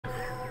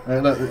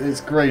Look,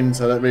 it's green,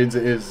 so that means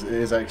it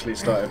is actually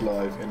started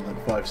live in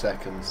like 5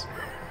 seconds.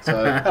 So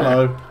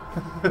hello.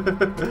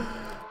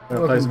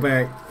 Welcome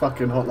back.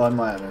 Fucking Hotline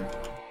Miami.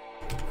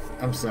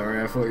 I'm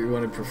sorry, I thought you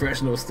wanted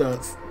professional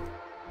starts.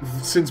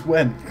 Since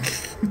when?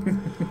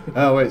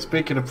 Oh wait,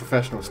 speaking of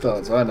professional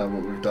starts, I know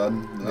what we've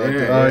done.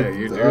 I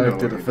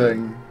did a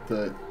thing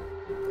that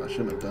I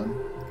shouldn't have done.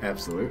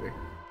 Absolutely.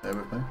 Bear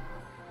with me.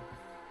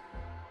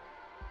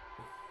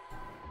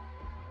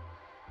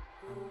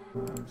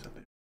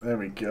 There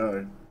we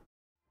go.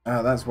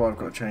 Ah, that's why I've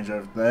got to change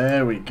over.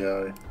 There we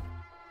go.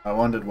 I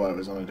wondered why it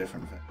was on a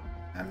different thing.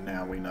 And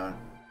now we know.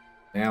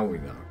 Now we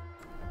know.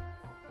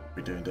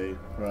 We do indeed.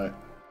 Right.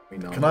 We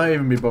know. Can I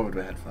even be bothered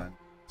with headphones?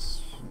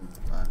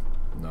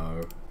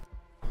 No.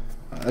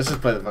 Right, let's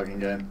just play the fucking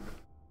game.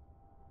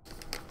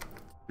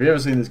 Have you ever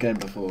seen this game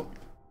before?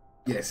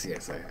 Yes, I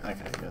have.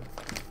 Okay, good.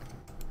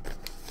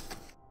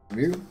 Have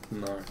you?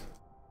 No.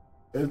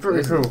 It's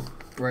pretty cool.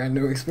 Brand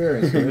new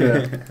experience.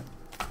 Yeah.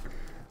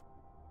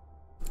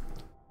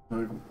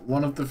 Like,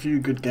 one of the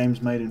few good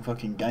games made in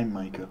fucking Game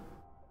Maker.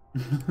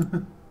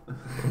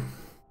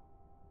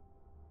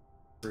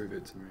 Prove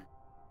it to me.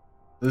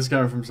 This is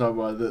coming from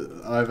somewhere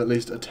that I've at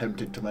least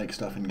attempted to make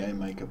stuff in Game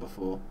Maker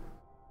before.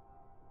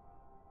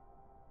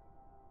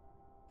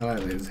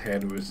 His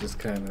head was just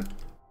kind of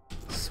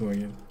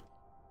swinging.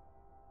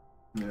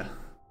 Yeah.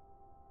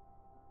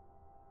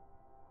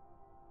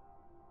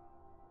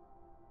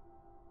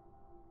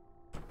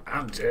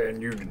 I'm telling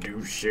you to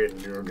do shit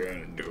and you're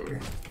gonna do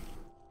it.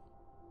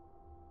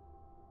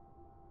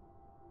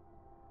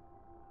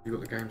 You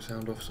got the game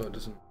sound off so it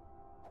doesn't...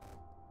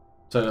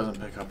 So it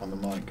doesn't pick up on the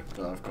mic,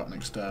 but I've got an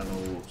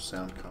external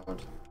sound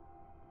card.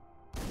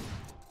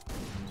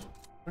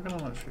 We're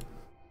gonna actually...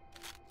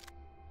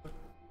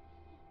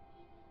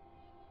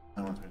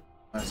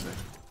 I see.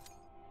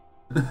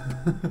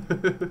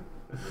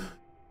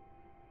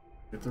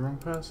 Get the wrong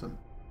person.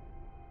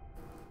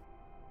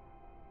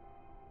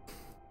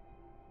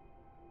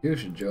 You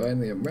should join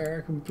the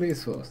American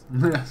Police Force.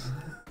 Yes.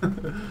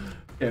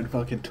 Getting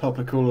fucking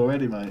topical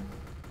already, mate.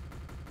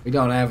 We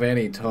don't have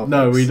any topics.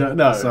 No, we don't.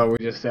 No. So we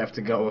just have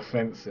to go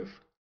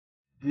offensive.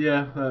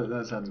 Yeah,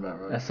 that sounds about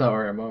right. That's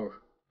our MO.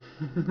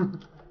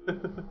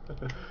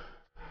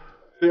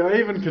 Yeah, I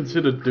even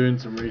considered doing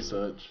some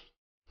research,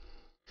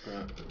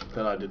 but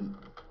then I didn't.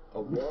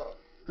 A what?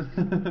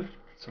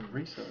 Some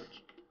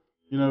research.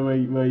 You know,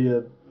 where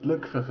you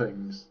look for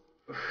things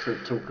to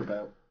talk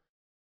about,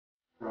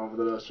 rather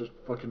than us just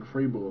fucking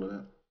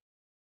freeballing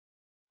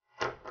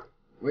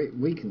it.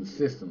 We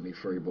consistently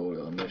freeball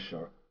it on this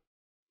show.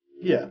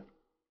 Yeah,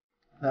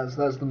 that's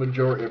the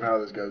majority of how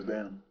this goes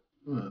down.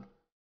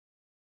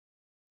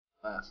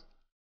 That's.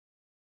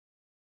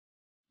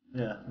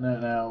 Yeah,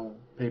 now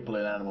people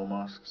in animal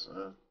masks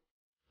are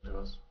to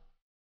us.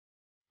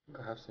 I think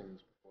I have seen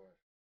this before.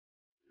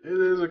 It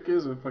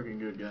is a fucking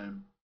good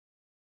game.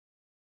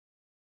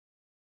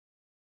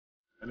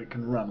 And it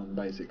can run on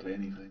basically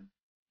anything.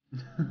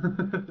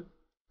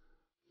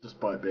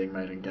 Despite being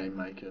made in Game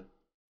Maker.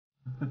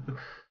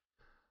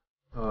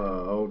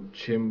 Oh, old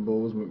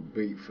Chimballs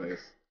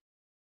McBeatface.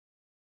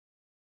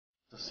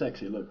 It's a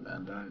sexy look,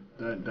 man.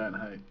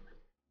 Don't hate.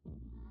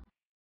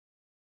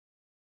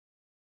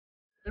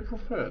 April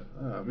 3rd.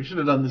 Oh, we should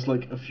have done this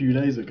like a few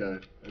days ago.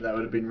 That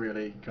would have been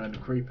really kind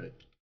of creepy.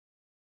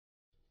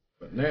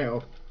 But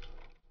now,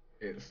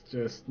 it's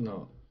just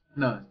not.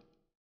 No.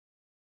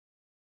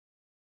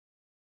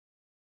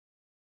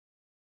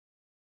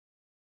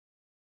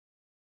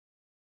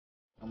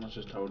 Someone's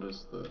just told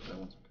us that they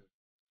want some cookies.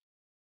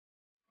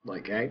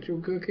 Like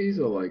actual cookies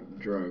or like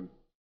drug?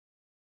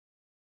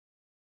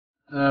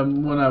 Well,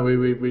 no,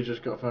 we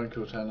just got a phone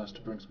call telling us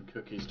to bring some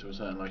cookies to a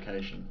certain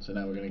location. So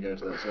now we're going to go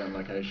to that certain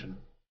location.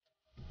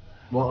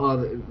 What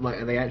are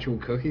are they actual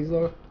cookies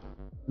though?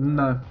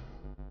 No.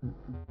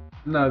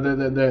 No,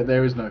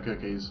 there is no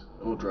cookies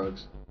or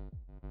drugs.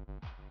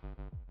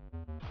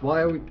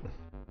 Why are we?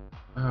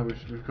 Oh,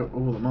 we've got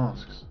all the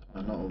masks.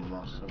 No, not all the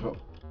masks.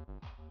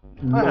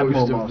 I have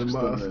Most more of the masks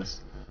than masks.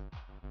 this.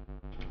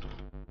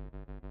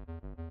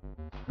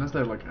 Unless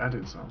they've like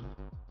added some.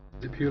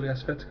 Is it purely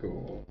aesthetical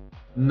or...?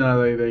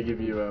 No, they give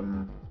you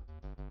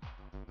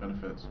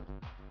benefits.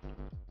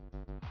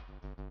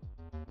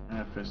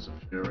 Yeah, Fist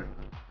of Fury.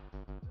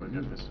 But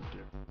yeah, Fist of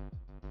Fury.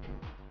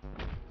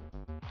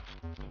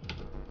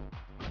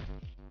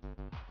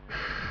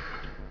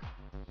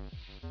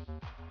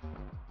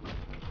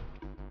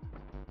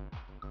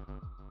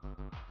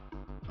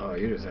 Oh,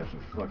 you just have to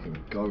fucking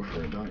go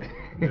for it, don't you?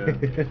 Yeah.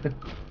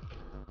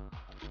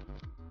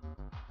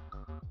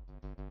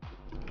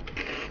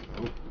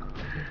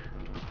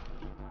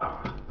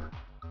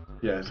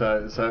 Yeah,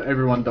 so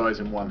everyone dies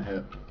in one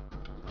hit.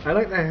 I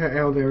like that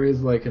how there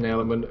is like an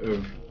element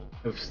of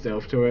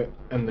stealth to it,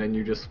 and then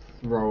you just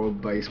throw a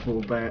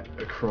baseball bat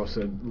across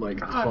a like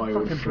tiled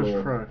fucking floor.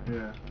 push pro,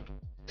 yeah.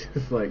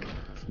 Just like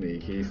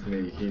sneaky. That's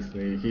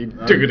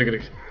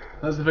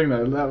the thing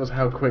though, that was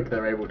how quick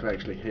they're able to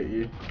actually hit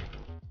you.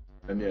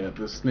 And yeah,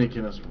 the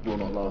sneakiness will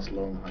not last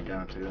long, I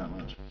guarantee that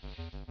much.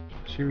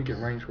 Assume you get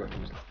ranged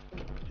weapons.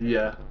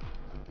 Yeah,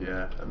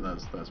 yeah, and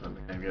that's when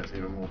the game gets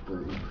even more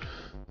brutal.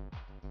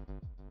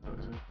 What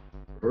is it?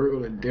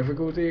 Brutal in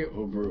difficulty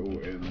or brutal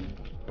in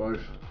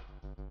Both.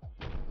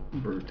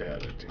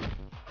 brutality?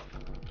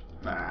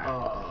 Nah.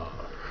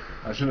 Oh,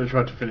 I shouldn't have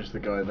tried to finish the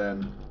guy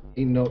then.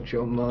 he knocked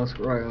your mask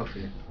right off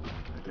you.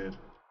 I did.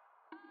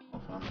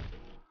 Not fun.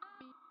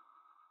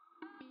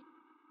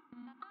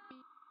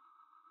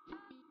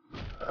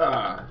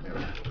 Ah!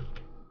 Anyway.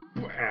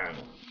 Wow.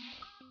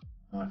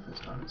 Knife this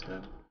time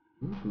instead.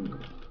 Ooh.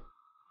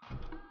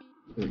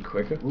 Is it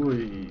quicker?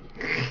 Ooh.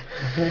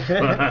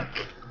 Fuck.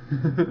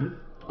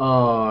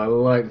 Oh, I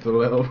like the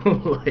little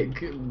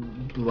like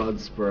blood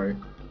spray.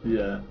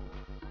 Yeah.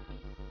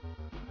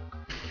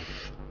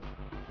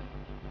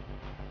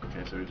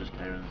 Okay, so we just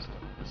came in and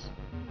stopped this.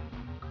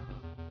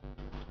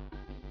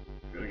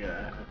 Gotta get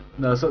out of here.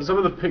 No, so, some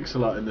of the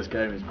pixel art in this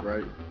game is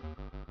great.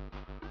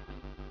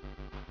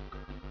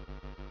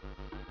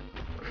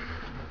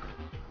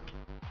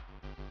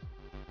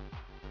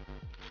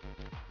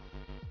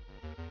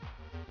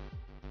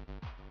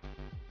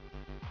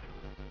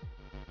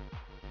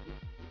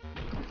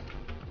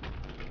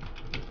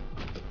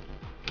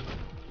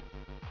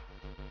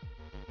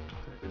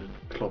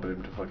 Clobbered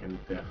him to fucking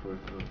death with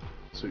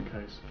a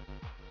suitcase.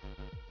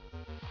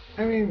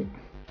 I mean,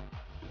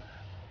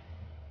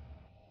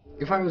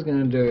 if I was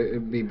gonna do it,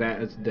 it'd be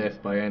battered to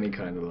death by any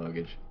kind of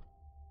luggage.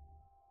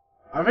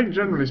 I think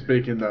generally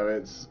speaking though,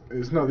 it's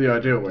not the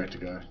ideal way to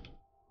go.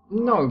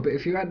 No, but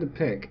if you had to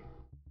pick,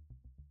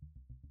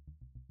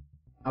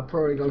 I'd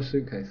probably go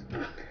suitcase.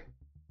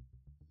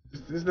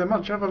 Is there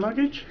much other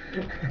luggage?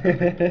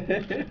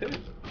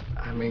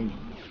 I mean,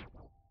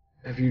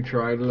 have you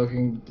tried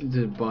looking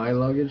to buy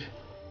luggage?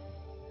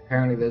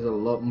 Apparently there's a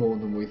lot more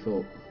than we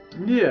thought.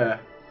 Yeah,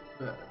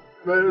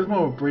 but it was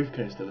more a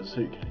briefcase than a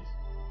suitcase.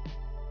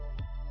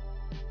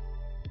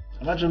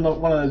 Imagine like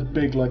one of those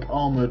big like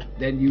armoured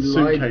Then you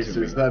lied to me.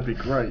 suitcases. That'd be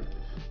great.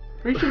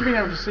 We should have been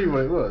able to see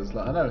what it was.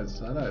 Like I know it's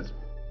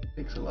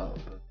pixel art,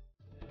 but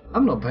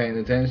I'm not paying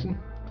attention.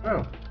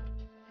 oh,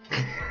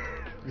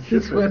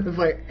 Since when have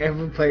I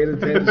ever paid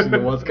attention to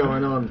what's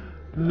going on?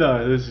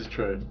 no, this is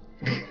true.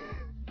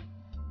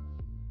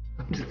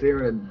 I'm just here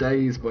in a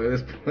daze by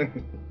this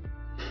point.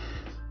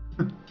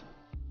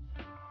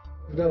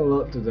 I've done a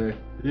lot today.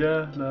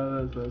 Yeah,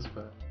 no, that's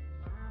fair.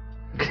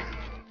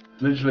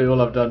 Literally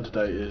all I've done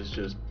today is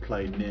just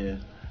play Nier.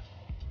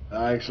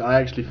 I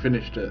actually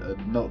finished it,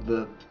 and not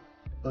the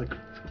like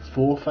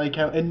 4 fake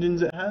out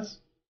endings it has.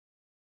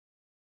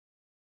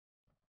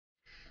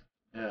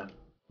 Yeah,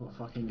 what a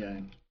fucking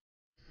game.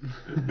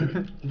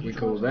 We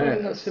call that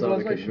a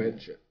Sonic Civilization?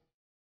 Adventure.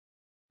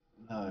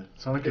 No,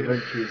 Sonic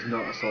Adventure is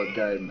not a solid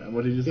game. And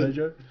what did you say,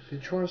 Joe?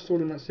 Did you try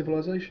installing that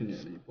Civilization yet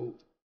that you bought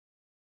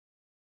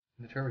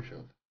in the cherry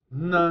shop?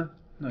 No,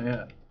 not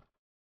yet.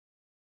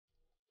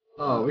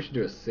 Oh, we should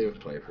do a Civ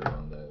playthrough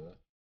one day.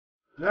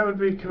 Though. That would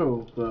be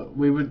cool, but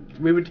we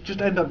would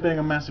just end up being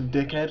a massive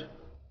dickhead.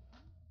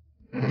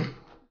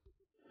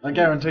 I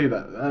guarantee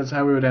that. That's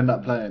how we would end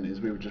up playing.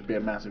 Is we would just be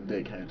a massive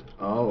dickhead.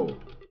 Oh.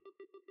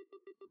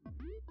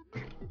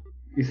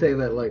 You say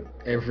that like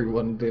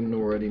everyone didn't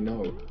already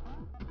know.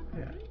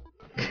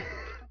 Yeah.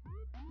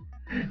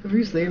 Have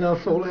you seen our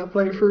Fallout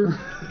playthrough?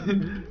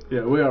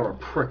 Yeah, we are a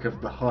prick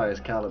of the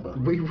highest caliber.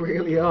 We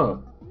really are.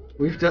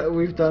 We've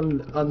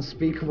done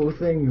unspeakable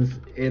things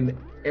in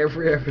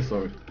every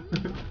episode.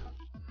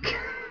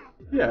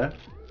 Yeah,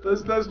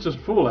 that's just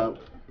Fallout.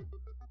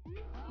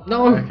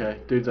 No, Okay,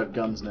 dudes have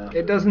guns now.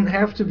 it doesn't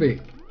have to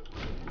be.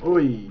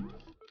 Oi.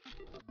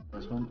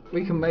 This one.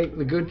 We can make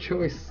the good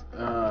choice.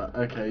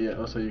 Okay, yeah.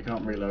 Also, you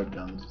can't reload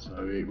guns,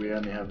 so we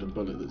only have the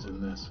bullet that's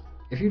in this.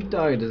 If you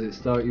die, does it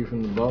start you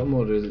from the bottom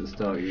or does it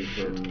start you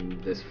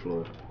from this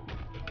floor?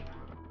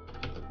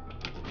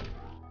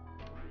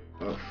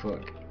 Oh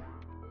fuck.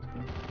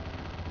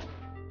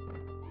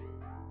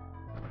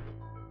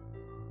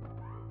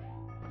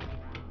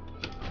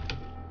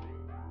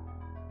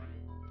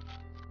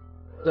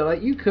 So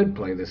like you could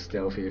play this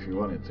stealthy if you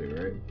wanted to,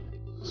 right?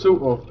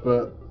 Sort of,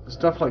 but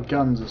stuff like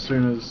guns, as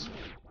soon as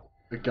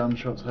a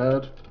gunshot's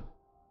heard,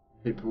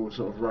 people will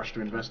sort of rush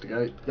to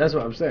investigate. That's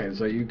what I'm saying.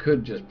 So you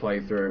could just play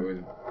through it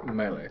with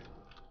melee.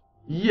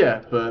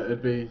 Yeah, but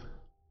it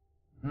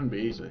wouldn't be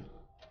easy.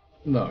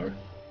 No.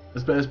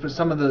 But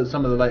some of the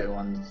later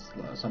ones,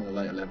 like some of the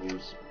later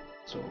levels,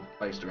 sort of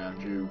based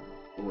around you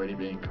already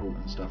being caught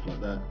and stuff like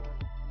that.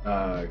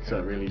 Okay. So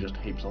it really just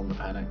heaps on the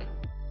panic.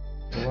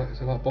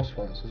 Is it like boss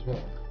fights as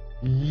well?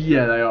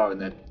 Yeah, they are, and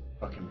they're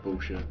fucking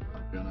bullshit,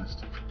 I'll be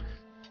honest.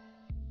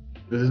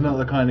 This is not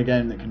the kind of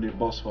game that can do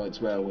boss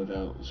fights well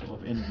without sort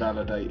of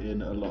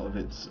invalidating a lot of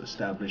its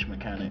established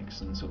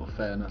mechanics and sort of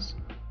fairness.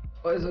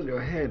 What is on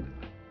your head?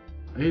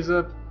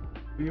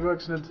 He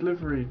works in a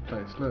delivery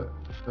place, look.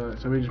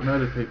 So we just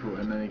murdered people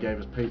and then he gave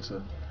us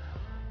pizza.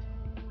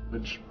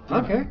 Which,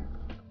 Okay.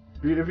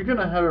 if you're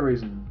gonna have a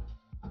reason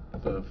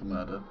for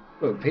murder,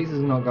 Look, pizza's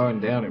not going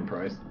down in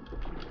price.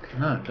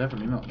 no,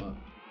 definitely not that.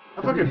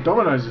 That fucking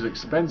Domino's is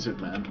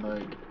expensive, man.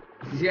 Like,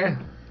 Yeah.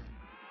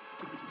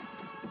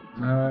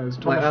 it's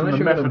Thomas Like, from unless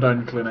the you're gonna-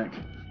 methadone clinic.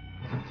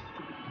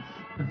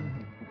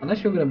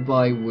 Unless you're gonna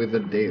buy with a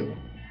deal.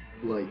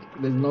 Like,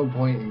 there's no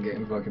point in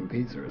getting fucking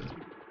pizza.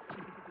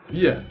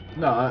 Yeah.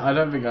 No, I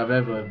don't think I've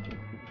ever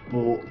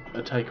bought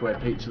a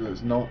takeaway pizza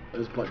that's not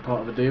as like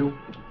part of a deal,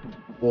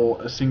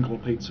 or a single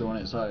pizza on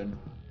its own.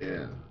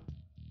 Yeah.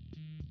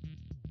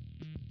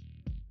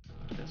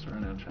 Guess we're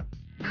in our chat.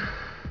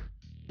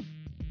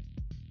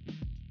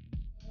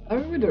 I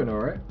mean, we're doing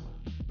alright.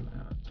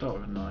 Start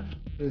with a knife.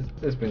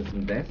 There's been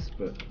some deaths,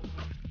 but...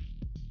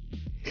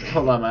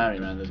 Hotline Miami,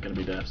 man, there's gonna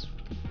be deaths.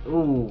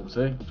 Ooh,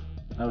 see?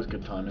 That was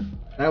good timing.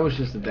 That was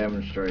just to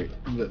demonstrate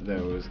that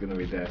there was gonna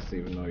be deaths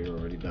even though you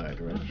already died,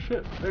 right? Oh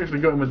shit, they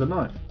actually got him with a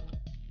knife.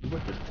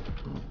 Wicked.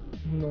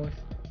 Nice.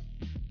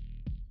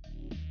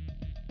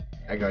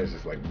 That guy's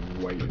just like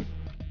waiting.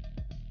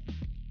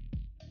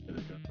 Here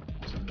they go.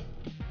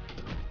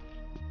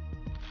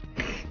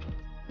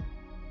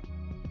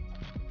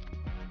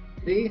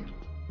 See?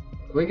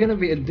 We're gonna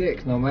be a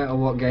dick no matter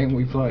what game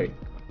we play.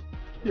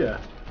 Yeah.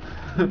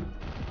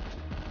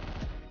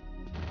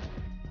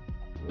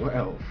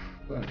 Well,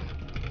 fuck.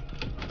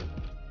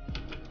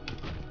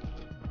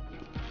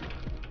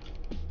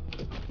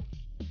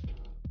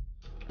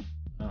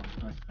 Oh,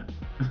 okay.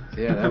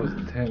 Yeah, that was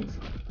intense.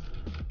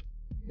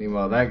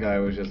 Meanwhile, that guy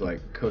was just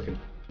like cooking.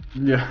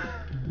 Yeah.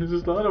 He's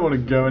just like, I don't want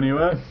to go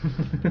anywhere.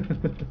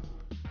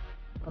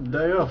 I'm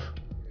day off.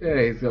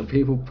 Yeah, he's got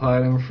people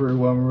piling through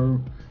one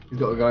room. He's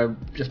got a guy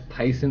just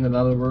pacing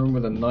another room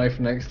with a knife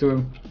next to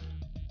him.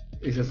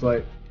 He's just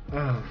like,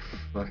 oh,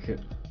 fuck it.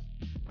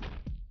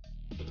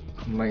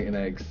 I'm making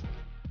eggs.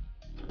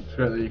 It's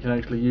great that you can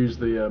actually use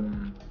the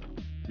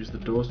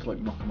doors to like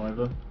knock them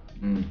over.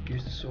 Mm.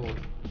 Use the sword.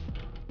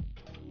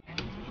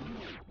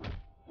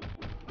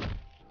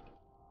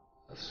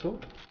 A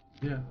sword?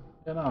 Yeah.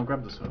 Yeah, no, I'll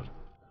grab the sword.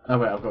 Oh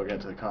wait, I've got to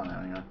get to the car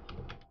now, hang on.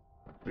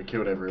 We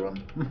killed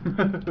everyone.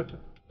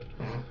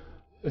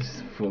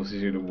 This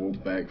forces you to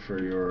walk back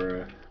through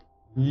your...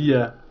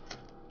 Yeah.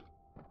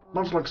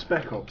 Much like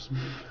Spec Ops.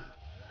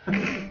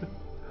 Time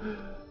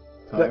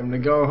to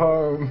go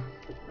home.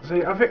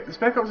 See, I think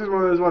Spec Ops is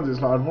one of those ones, it's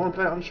like, I'd want to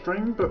play it on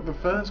stream, but the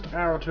first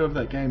hour or two of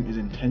that game is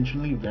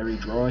intentionally very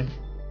dry.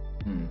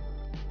 Hmm.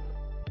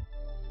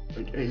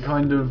 It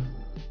kind of...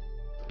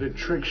 It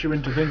tricks you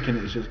into thinking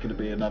it's just going to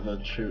be another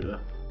shooter.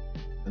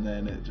 And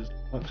then it just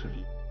fucks with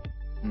you.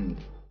 Hmm.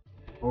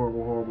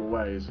 Horrible, horrible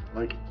ways.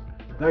 Like,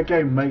 that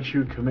game makes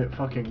you commit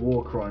fucking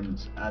war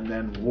crimes and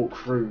then walk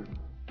through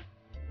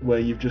where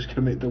you've just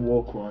committed the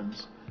war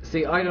crimes.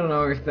 See, I don't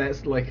know if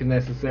that's like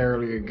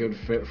necessarily a good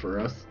fit for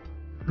us.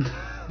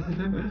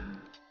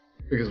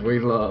 Because we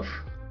laugh.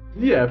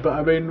 Yeah, but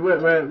I mean, we're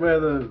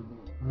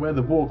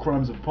the war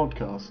crimes of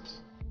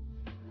podcasts.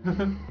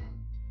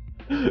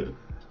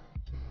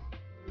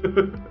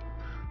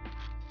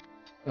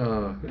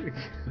 Oh.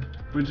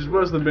 Which is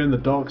worse than being the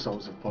Dark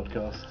Souls of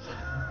podcasts.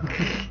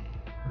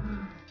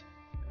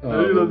 I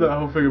Oh, do love that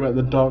whole thing about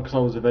the Dark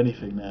Souls of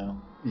anything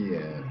now.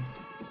 yeah.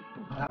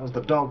 That was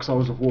the Dark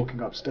Souls of walking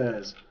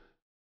upstairs.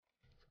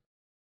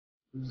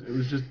 It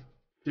was just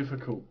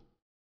difficult.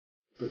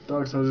 But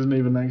Dark Souls isn't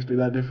even actually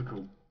that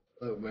difficult.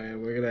 Oh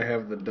man, we're gonna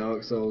have the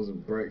Dark Souls of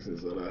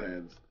Brexit on our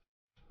hands.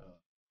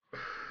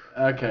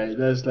 Okay,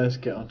 let's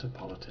get on to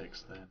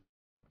politics then.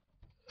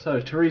 So,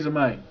 Theresa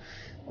May.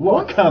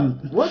 What a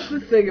cunt! What's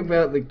the thing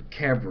about the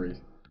Cadbury?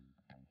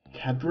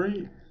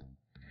 Cadbury?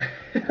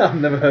 I've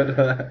never heard of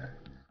that.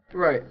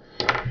 Right.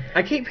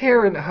 I keep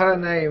hearing her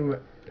name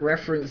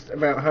referenced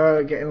about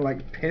her getting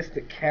like pissed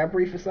at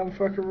Cadbury for some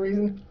fucking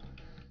reason.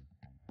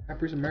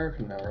 Cadbury's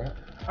American now, right?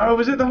 Oh,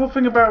 was it the whole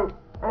thing about,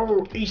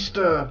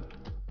 Easter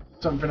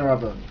something or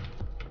other?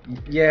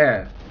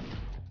 Yeah.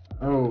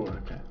 Oh,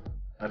 okay.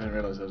 I didn't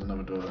realise there was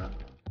another door there.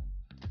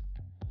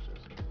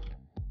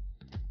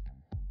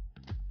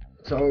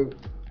 So,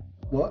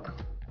 what?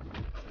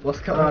 What's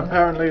going on?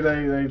 Apparently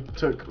they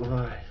took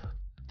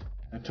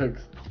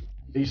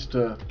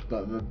Easter,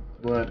 like the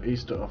word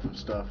Easter off of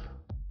stuff.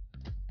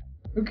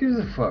 Who gives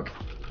a fuck?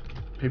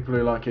 People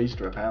who like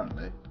Easter,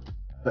 apparently.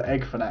 The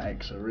egg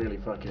fanatics are really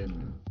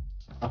fucking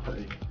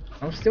uppity.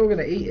 I'm still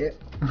gonna eat it.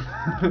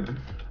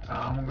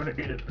 I'm gonna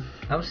eat it.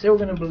 I'm still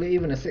gonna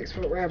believe in a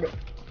 6-foot rabbit.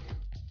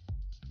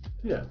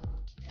 Yeah,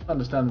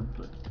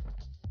 understandably.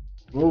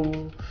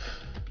 Ooh.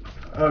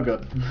 Oh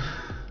god.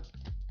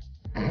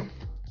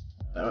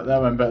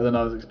 That went better than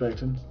I was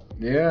expecting.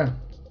 Yeah.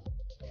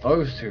 I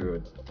was too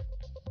good.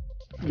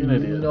 Fucking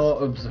idiots.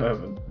 Not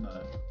observant. No.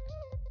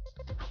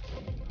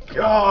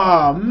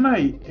 Ah,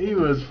 mate, he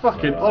was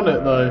fucking on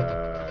it though. Fuck.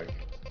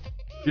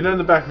 You know, in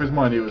the back of his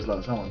mind, he was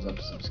like, "Someone's up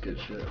to some skid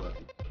shit." Like,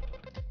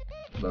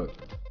 Look.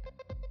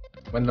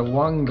 When the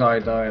one guy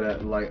died, I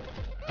thought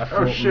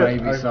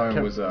maybe I something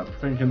kept was up.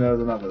 Thinking there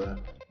was another there.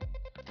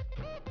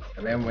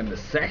 And then when the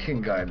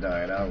second guy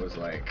died, I was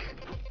like,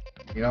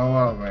 you know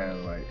what,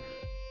 man? Like,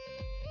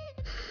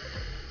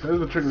 There's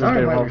the trick of this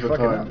Sorry, game might half be the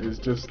fucking time up. is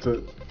just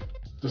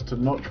to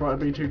not try to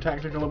be too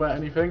tactical about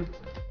anything.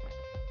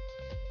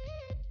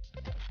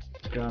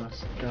 Just go on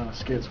a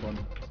skids one.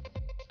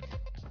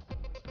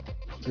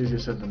 It's easier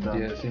said than done.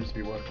 Yeah, it seems to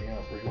be working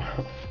out pretty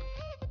well.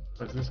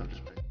 What's this I've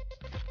just picked?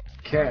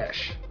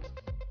 cash.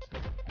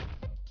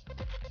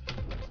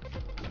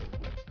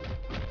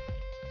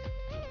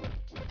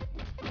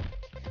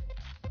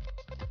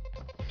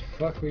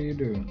 Fuck were you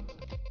doing?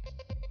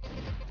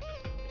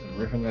 Just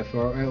ripping their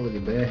throat out with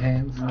your bare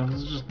hands? No,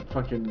 this is just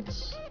fucking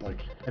like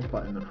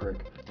headbutting the prick.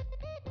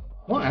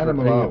 What Just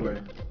animal are we?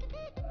 repeatedly.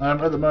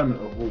 At the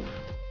moment, a wolf.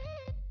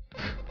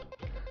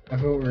 I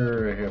thought we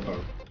were a hippo.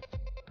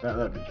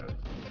 That'd be joke.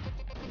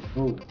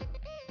 Ooh.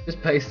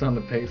 Just based on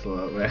the pixel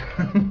out there.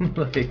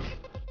 Like, it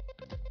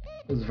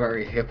was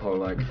very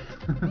hippo-like.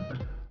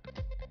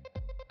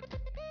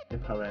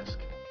 Hippo-esque.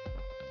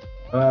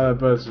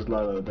 Birds just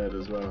lie on the bed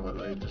as well, like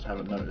they just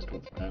haven't noticed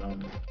what's going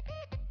on.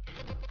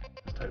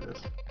 Let's take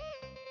this.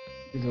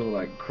 He's all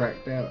like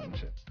cracked out and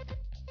shit.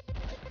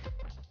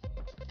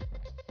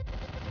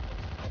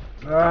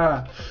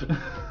 Ah!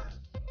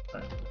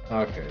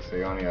 Okay, so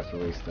you only have to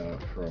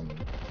restart from...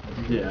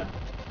 Yeah.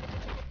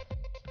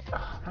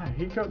 Oh, man,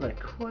 he got there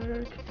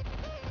quick.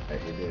 Yeah,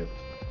 he did.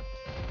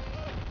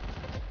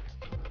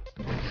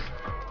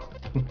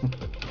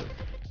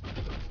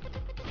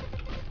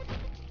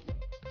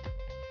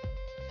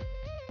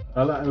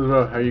 I like as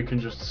well how you can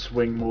just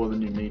swing more than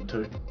you need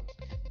to.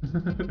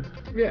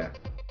 Yeah.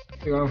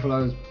 You're going for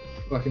those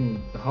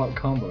fucking hot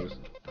combos.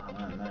 Oh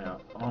man, they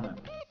are on it.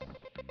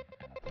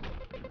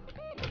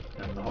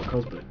 And the hot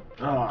Cosby.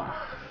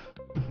 Ah.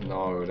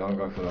 No, don't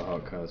go for the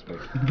hot Cosby.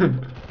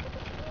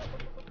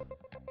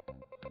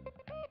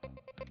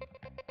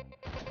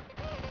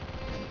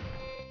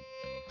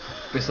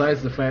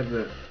 Besides the fact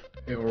that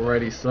it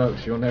already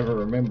sucks, you'll never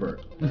remember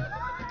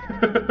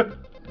it.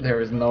 There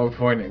is no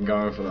point in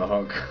going for the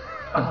hot Cosby.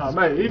 Ah,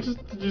 mate,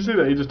 did you see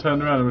that? He just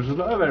turned around and was just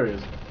like, oh, there he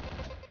is.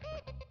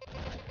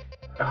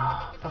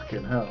 Ah,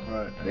 fucking hell,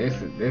 right. This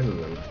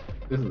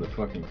is a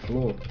fucking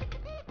flaw.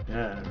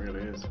 Yeah, it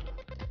really is.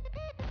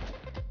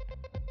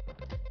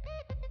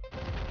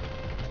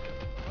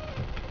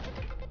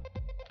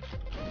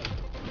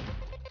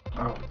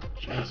 Oh,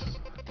 Jesus.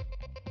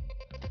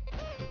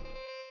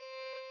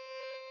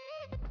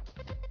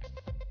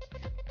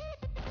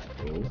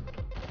 Oh.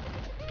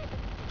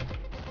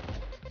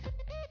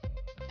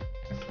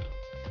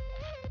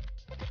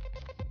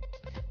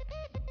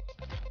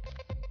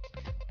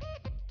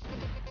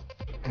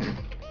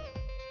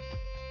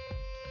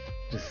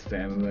 Just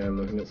standing there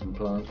looking at some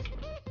plants.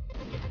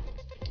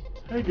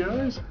 Hey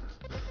guys.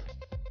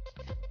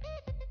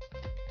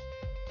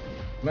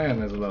 Man,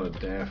 there's a lot of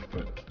death,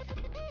 but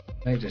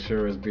nature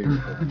sure is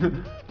beautiful.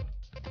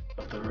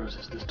 Of the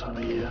roses this time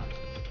of year.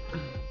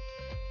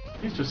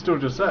 He's still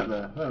just sat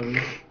there. That was...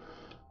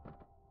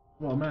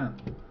 What a man.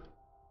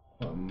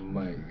 What a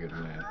mighty good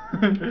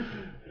man.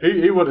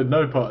 he wanted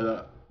no part of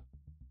that.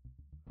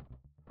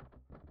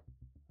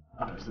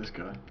 Oh, it's this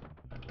guy.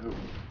 Oh.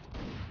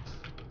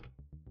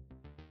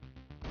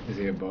 Is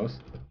he a boss?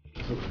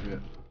 Sort of, yeah.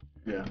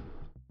 Yeah.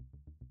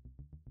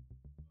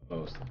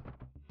 Boss.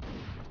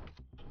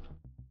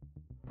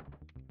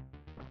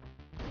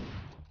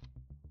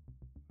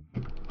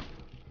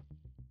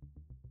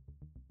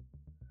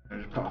 I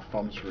just put a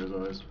thumbs through his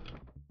eyes.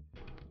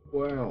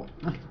 Wow.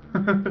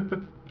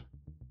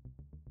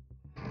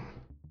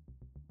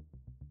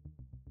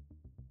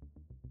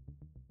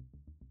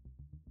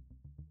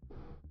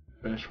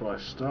 Finish what I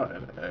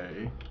started,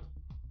 eh?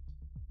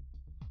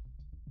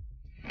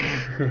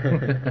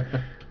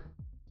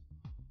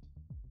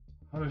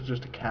 That was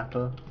just a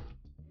kappa.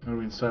 It would have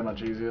been so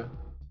much easier.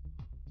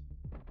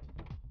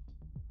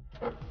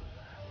 Back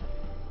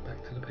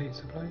to the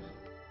pizza place.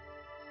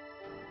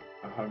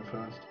 Go home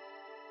first.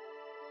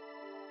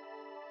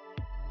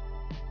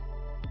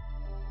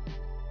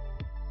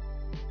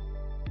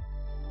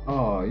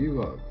 Oh, you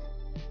got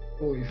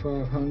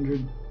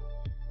 4,500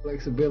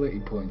 flexibility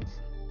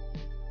points.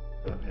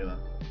 But, you know.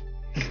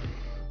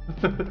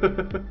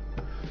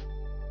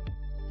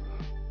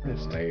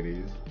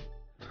 Ladies.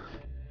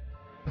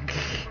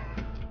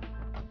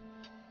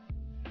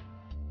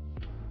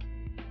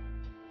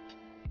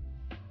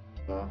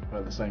 Oh,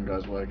 well, the same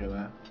guy's working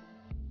there.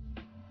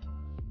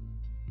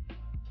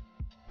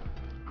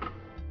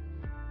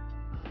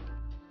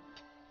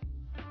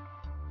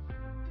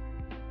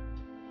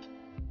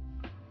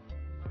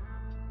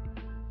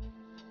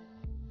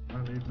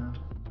 I'll leave now.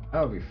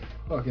 I would be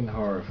fucking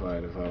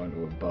horrified if I went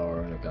to a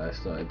bar and a guy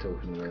started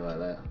talking to me like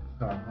that.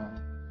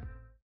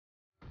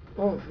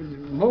 Well,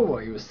 more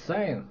what he was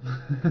saying.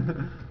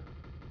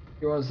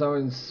 You want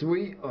something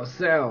sweet or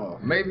sour?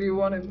 Maybe you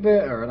want it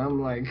bitter. And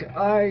I'm like,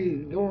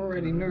 I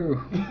already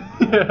knew.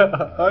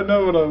 Yeah, I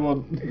know what I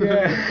want.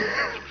 Yeah.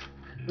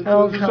 I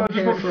I'll just come want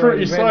here for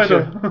fruity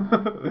adventure.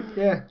 cider.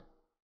 Yeah.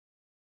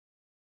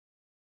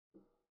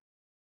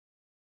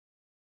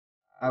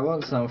 I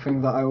want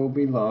something that I will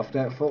be laughed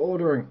at for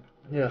ordering.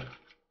 Yeah.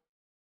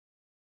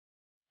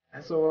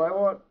 That's all I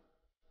want.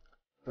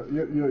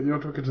 You're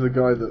talking to the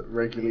guy that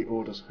regularly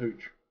orders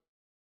hooch.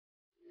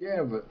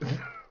 Yeah, but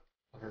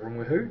Nothing wrong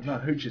with hooch. No,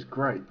 hooch is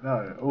great.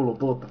 No, all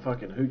aboard the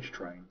fucking hooch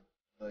train.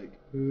 Like,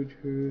 hooch.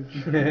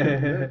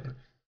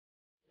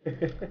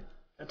 it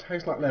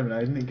tastes like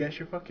lemonade and it gets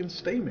you fucking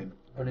steaming.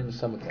 Only in the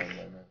summertime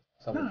though, man.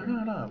 Summer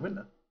drink. No,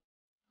 winter.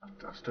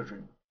 I still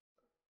drink.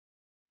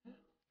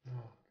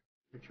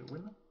 Picture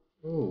winter.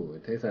 Ooh,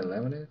 it tastes like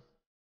lemonade.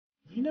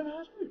 You never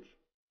had hooch?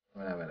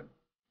 I haven't had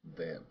a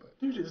bit, but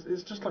Dude,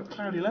 it's just like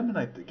cloudy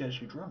lemonade that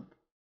gets you drunk.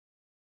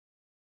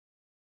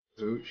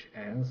 hooch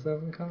and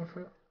Southern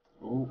Comfort.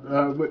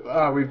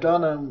 We've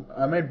done.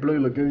 I made Blue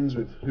Lagoons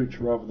with hooch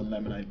rather than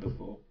lemonade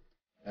before.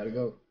 How'd it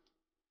go?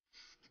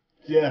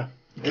 Yeah,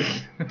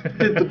 it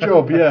did the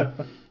job. Yeah.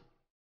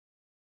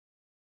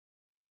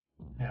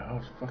 Yeah, I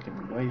was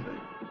fucking wavy.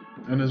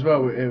 And as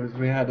well,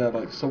 we had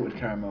like salted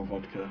caramel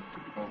vodka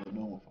rather than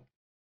normal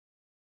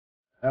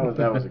vodka.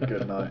 That was a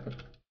good night.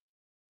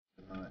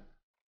 Good night.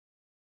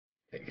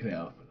 Taking it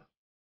off.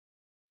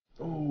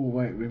 Oh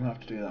wait, we might have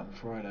to do that on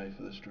Friday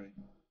for the stream.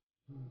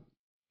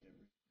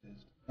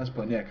 That's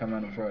fine. Yeah, come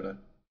round on Friday.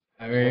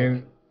 I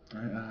mean,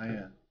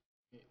 Yeah.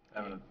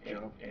 Having a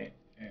job.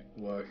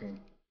 Working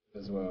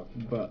as well,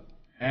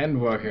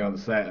 and working on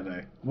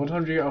Saturday. What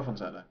time do you get off on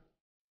Saturday?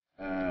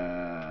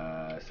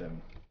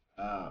 7.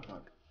 Ah,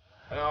 fuck.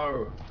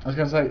 Oh. I was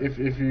gonna say if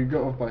you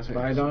got off by 6.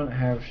 But I don't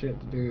have shit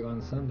to do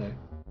on Sunday.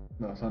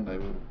 No, Sunday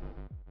will.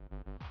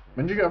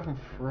 When do you get off on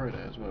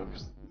Friday as well?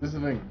 Because this is the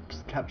thing.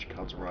 Because the capture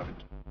cards arriving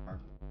tomorrow.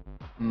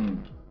 Hmm.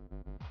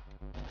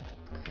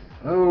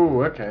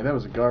 Oh, okay. There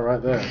was a guy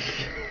right there.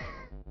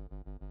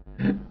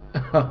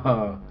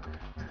 Oh.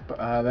 But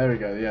there we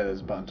go. Yeah,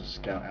 there's a button to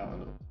scout out a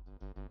little.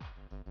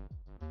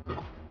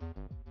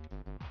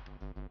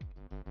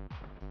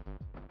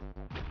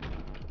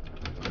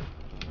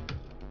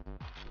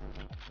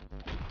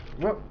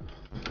 What?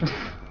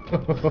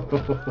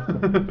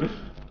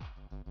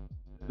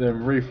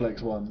 Them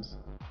reflex ones.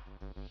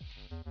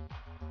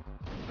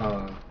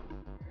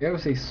 You ever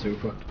see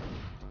Super?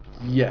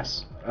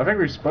 Yes. I think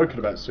we've spoken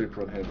about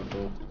Super on here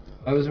before.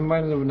 I was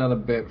reminded of another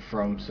bit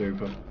from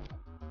Super.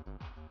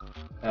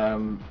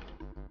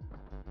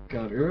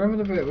 God, you remember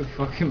the bit with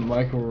fucking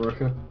Michael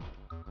Rooker?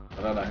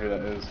 I don't know who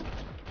that is.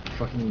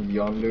 Fucking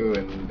Yondu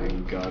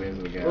in Guardians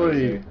of the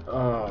Galaxy. Oi.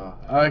 Oh,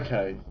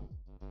 okay.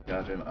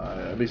 Guardian,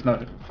 I at least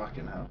know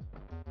fucking hell.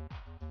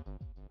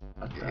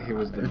 He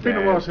was the It's been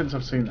a while dad. since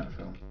I've seen that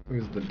film. He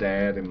was the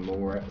dad in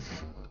Mallrats.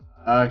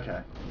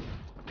 Okay.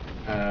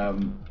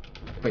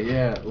 But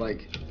yeah,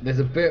 like, there's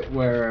a bit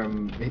where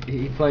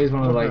he plays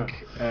one of Okay.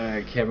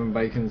 like Kevin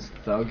Bacon's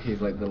thug. He's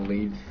like the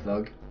lead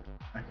thug.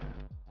 Okay.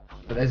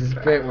 But there's this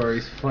bit where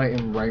he's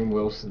fighting Rainn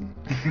Wilson,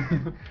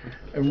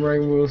 and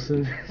Rainn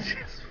Wilson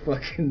just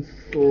fucking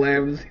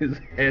slams his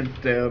head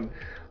down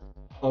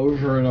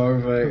over and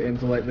over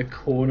into like the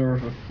corner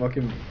of a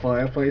fucking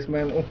fireplace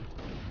mantle,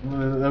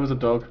 Well, there was a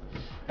dog.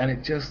 and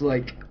it just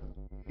like,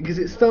 because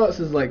it starts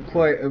as like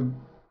quite a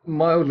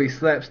mildly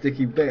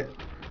slapsticky bit.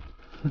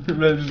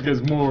 Then it just gets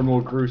more and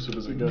more gruesome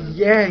as it goes.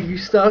 Yeah, you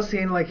start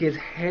seeing like his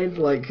head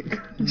like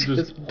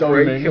just break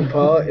doning.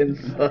 apart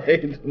inside,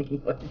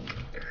 and like,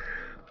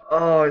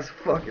 oh, it's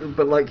fucking.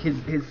 But like his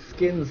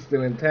skin's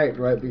still intact,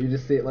 right? But you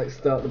just see it like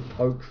start to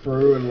poke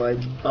through, and like,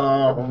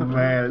 oh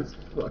man, it's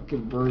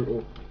fucking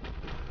brutal.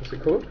 What's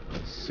it called?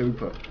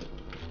 Super.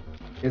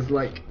 It's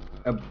like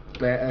a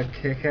better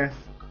Kick-Ass.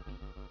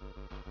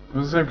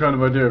 It's the same kind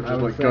of idea of I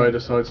just would like say- guy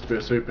decides to be a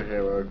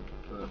superhero.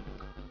 But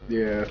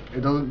Yeah.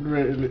 it doesn't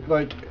really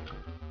like.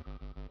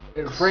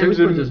 It frames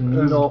Super him does as,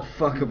 not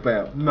fuck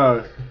about.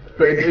 No,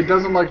 but it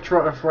doesn't like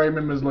try to frame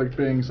him as like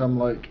being some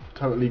like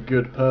totally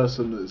good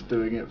person that's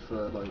doing it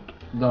for like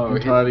No,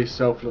 entirely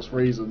selfless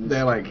reasons.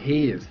 they're like,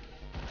 he is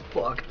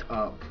fucked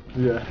up.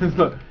 Yeah, it's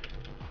like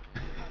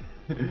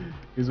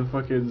he's a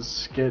fucking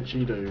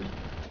sketchy dude.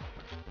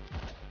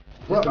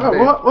 What? Just a Oh, bit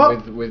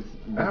what? With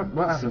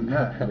What happened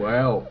there?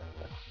 Well,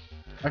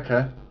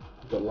 Okay.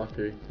 Got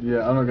lucky.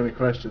 Yeah, I'm not going to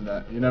question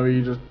that. You know, where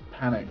you just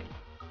panic.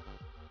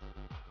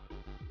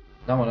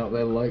 someone up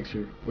there likes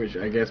you, which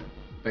I guess,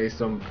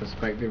 based on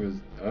perspective, is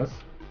us.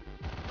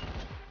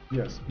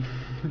 Yes.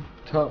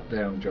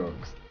 Top-down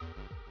jokes.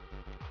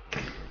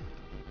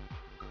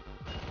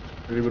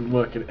 Really wouldn't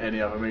work in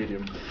any other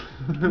medium.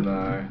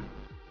 No.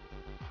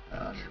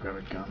 I should grab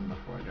a gun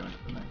before I go into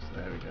the next.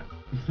 There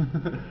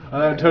we go. I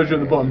know I told you at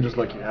the bottom, just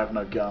like you have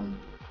no gun.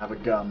 Have a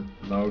gun.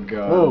 No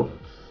gun. Oh!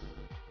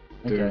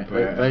 Do Okay,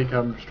 better. they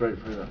come straight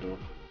through that door.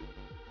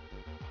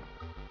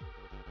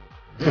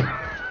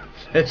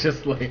 They're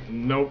just like,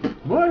 nope.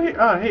 What?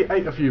 He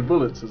ate a few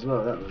bullets as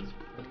well, that was...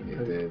 He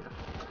did.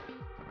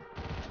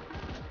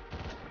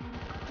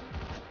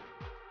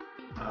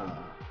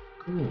 Ah.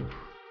 Ooh.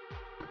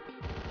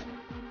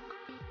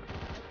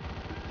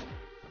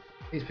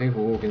 These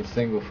people walking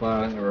single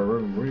file into a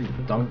room really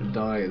don't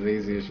die as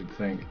easy as you'd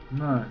think.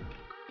 No.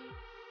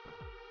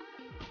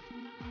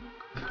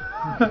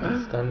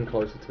 Standing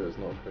closer to it's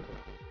not good.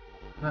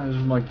 No, it was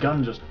just my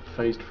gun just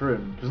phased through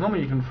him. Because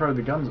normally you can throw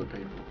the guns at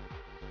people.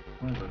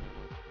 Where is it?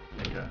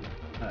 There you go.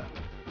 There.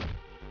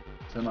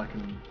 So then I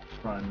can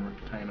try and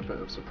retain a bit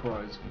of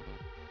surprise.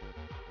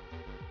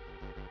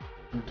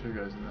 And two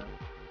goes in there.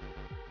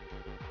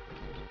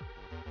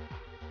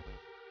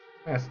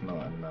 That's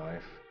not a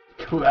knife.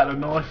 Call that a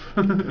knife?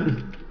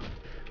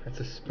 That's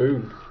a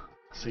spoon.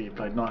 See, you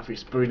played Knifey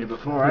Spoony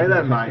before, eh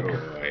then, mate?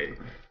 Alright.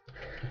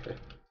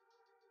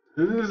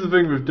 This is the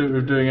thing with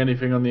doing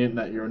anything on the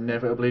internet, you're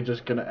inevitably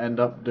just going to end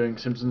up doing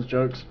Simpsons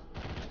jokes.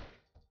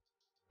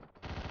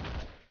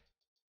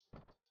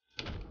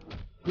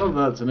 Not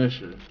that that's an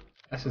issue.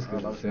 That's just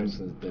because the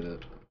Simpsons did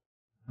it.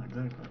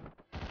 Exactly.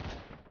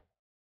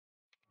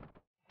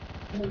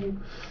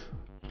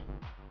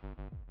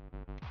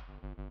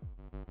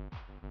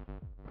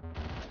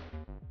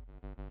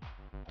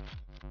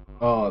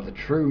 Oh, the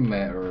true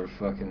meta of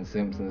fucking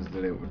Simpsons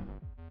did it would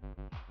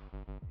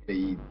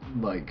be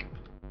like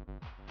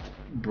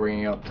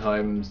bringing up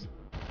times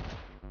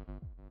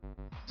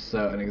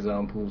certain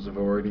examples have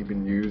already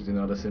been used in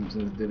other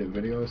Simpsons did it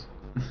videos.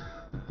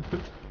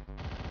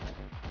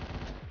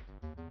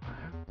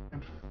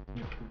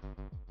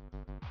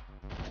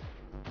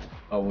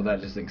 Oh, will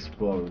that just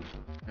explode?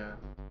 Yeah.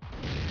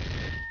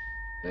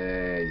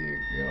 There you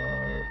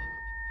go.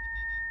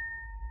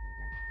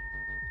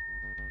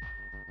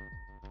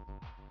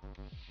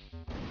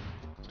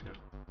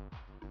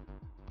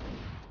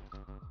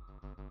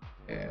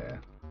 Yeah.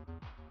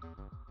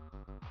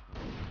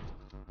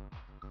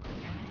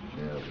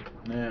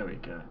 There we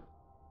go.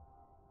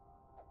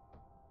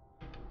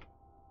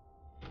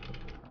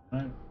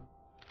 Right.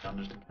 Down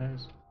just in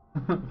case.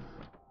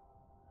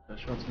 There's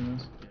shots in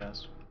this?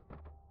 Yes.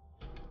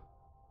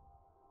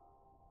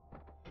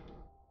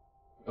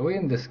 Are we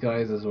in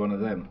disguise as one of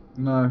them?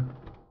 No.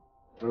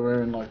 We're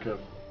wearing like a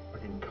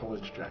fucking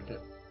college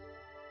jacket.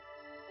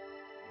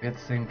 We had the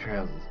same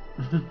trousers.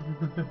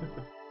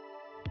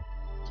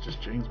 It's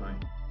just jeans,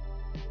 mate.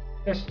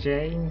 Just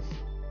jeans.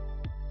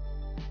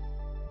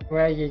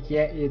 Where you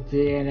get your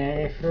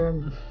DNA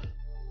from?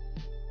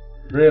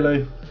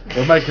 Really?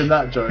 We're making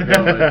that joke,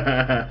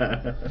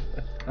 aren't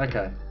we?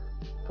 Okay.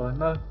 Fine.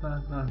 No,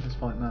 it's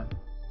fine, no.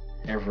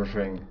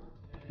 Everything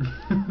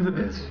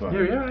is fine.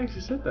 Yeah, we haven't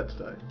actually said that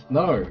today.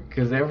 No,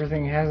 because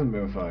everything hasn't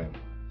been fine.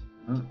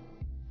 Huh?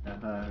 Yeah,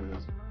 no,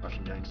 there's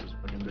Russian gangsters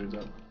fucking dudes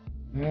up.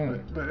 Yeah.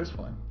 But it's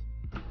fine.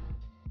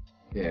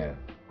 Yeah.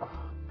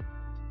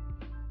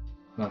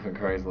 Nothing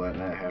crazy like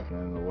that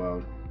happening in the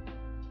world.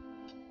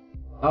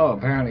 Oh,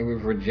 apparently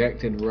we've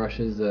rejected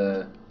Russia's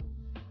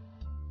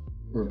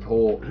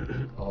report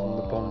On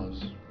the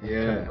bombs.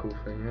 Yeah. Chemical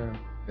thing, yeah.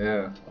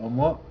 Yeah. On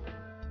what?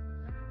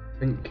 I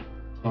think he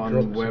On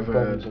dropped some whether-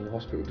 bombs on the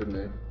hospital, didn't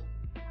he?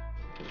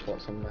 It's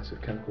like some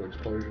massive chemical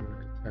explosion.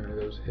 Apparently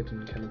there was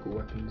hidden chemical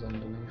weapons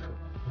underneath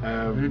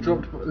it. Who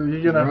dropped?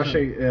 You're gonna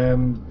Russia.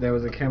 There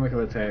was a chemical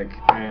attack,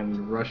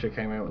 and Russia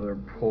came out with a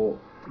report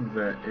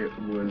that it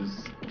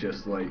was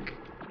just like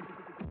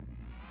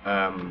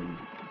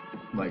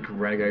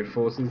renegade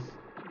forces.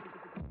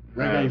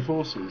 Reggae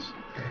forces.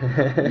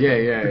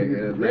 Yeah.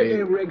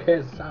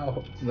 Reggae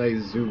South. They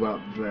zoo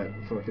up that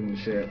fucking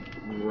shit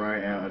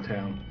right out of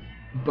town.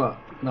 But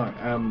no,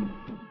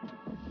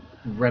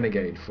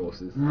 renegade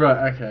forces.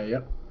 Right. Okay.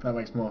 Yep. That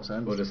makes more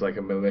sense. Or just like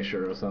a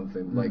militia or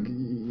something, like,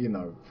 you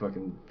know,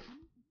 fucking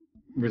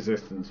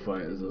resistance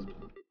fighters or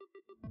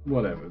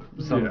whatever,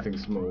 something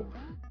small.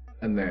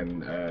 And then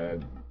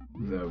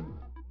the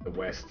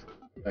West,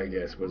 I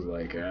guess, was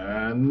like,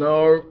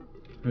 no.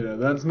 Yeah,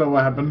 that's not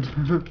what happened.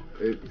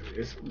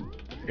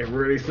 It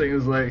really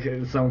seems like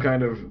some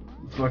kind of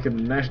fucking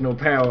national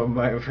power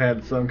might have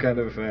had some kind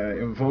of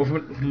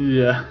involvement.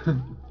 Yeah.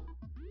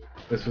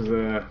 This was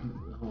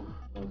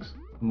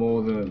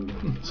more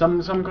than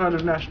some kind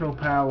of national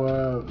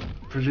power,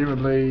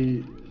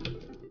 presumably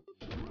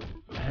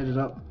headed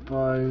up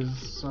by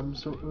some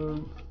sort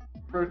of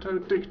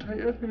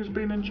proto-dictator who's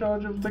been in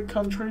charge of the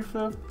country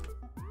for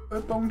a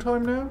long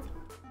time now.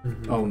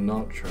 Oh,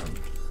 not Trump.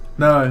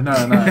 No.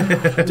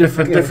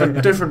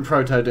 different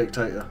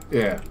proto-dictator.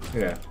 Yeah.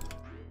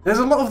 There's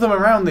a lot of them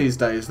around these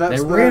days.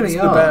 That's They really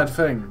the are. bad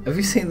thing. Have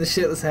you seen the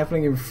shit that's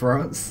happening in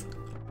France?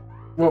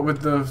 What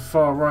with the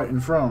far right in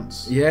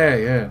France?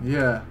 Yeah.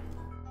 Yeah.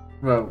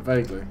 Well,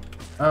 vaguely.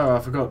 Oh, I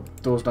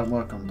forgot. Doors don't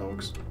work on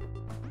dogs.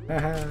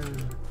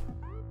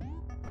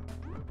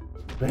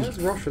 Why is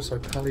Russia so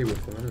pally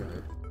with them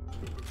anyway?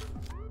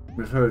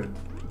 With who?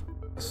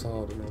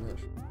 Assad and all that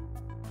shit.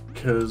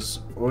 Because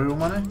oil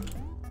money?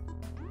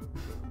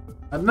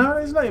 No,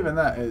 it's not even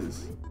that.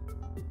 It's...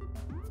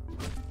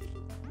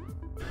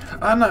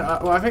 I don't know.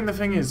 Well, I think the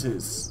thing is,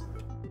 it's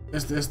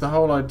the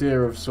whole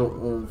idea of sort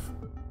of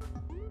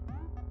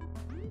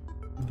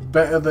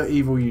better the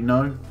evil you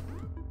know.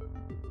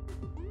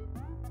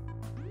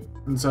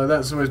 And so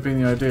that's always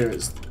been the idea.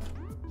 It's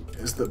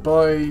that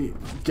by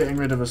getting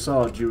rid of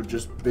Assad, you would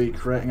just be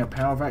creating a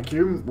power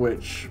vacuum,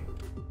 which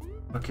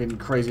fucking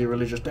crazy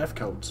religious death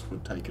cults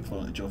would take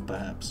advantage of,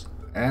 perhaps.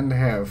 And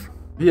have.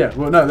 Yeah.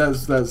 Well, no,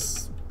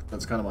 that's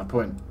kind of my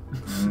point.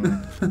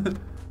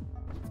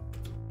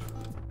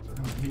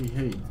 Oh,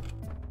 he.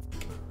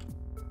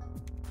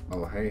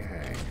 Oh,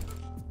 hey.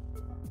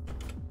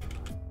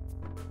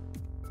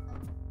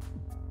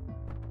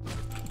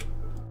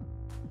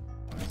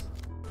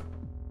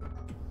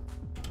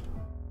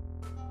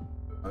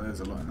 Oh, there's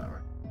a lot in that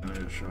room. There's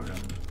a shotgun.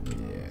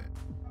 Yeah.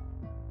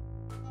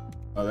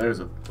 Oh, there's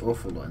an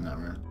awful lot in that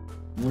room.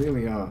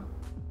 Really are.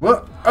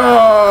 What?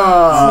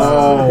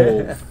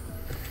 Oh! Oh,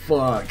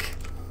 fuck.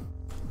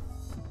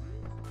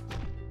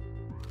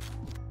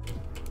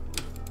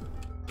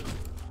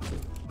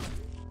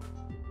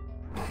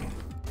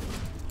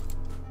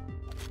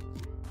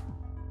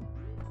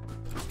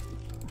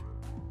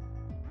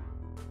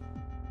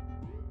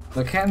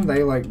 So can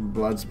they like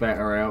blood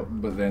spatter out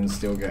but then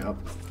still get up?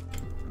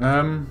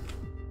 I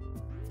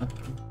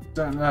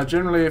don't know.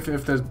 Generally,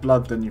 if there's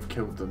blood, then you've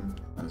killed them.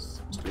 That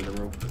seems to be the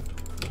rule.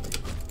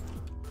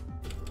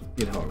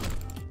 You'd hope.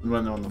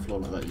 When they're on the floor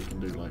like that, you can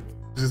do like...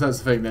 Because that's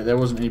the thing, there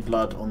wasn't any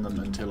blood on them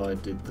until I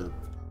did the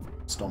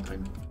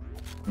stomping.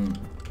 Mm.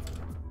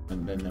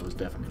 And then there was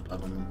definitely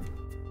blood on them.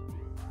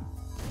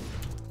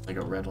 They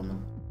got red on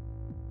them.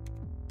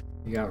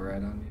 You got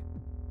red on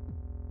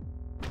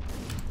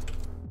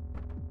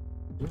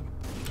you.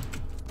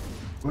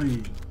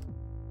 Oi.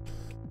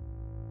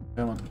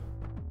 Come on.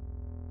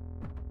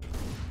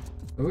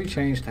 Have we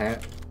changed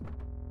hat?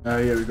 Oh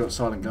yeah, we got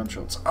silent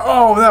gunshots.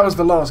 Oh, that was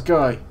the last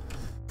guy!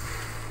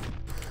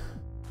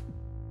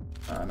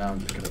 Now I'm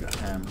just gonna go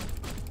ham.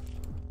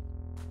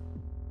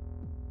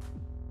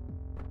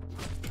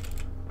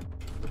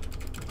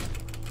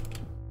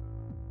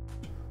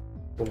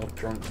 Full of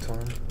drunk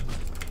time.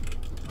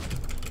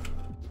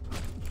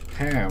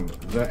 Ham,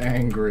 the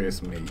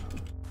angriest meat.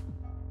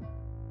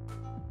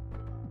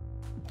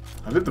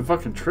 I did the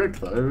fucking trick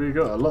though, we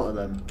got a lot of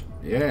them.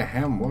 Yeah,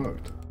 ham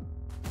worked.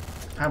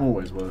 Ham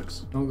always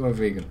works. Don't go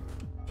vegan.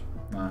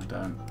 No,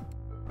 don't.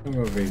 Don't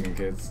go vegan,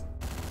 kids.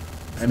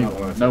 It's Anyone,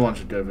 not worth no it. one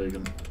should go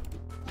vegan.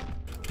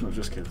 Not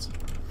just kids.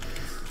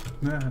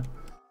 Nice.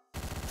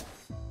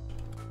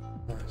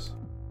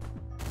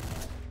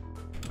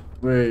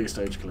 Way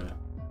stage clear.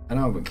 I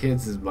know, but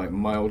kids is like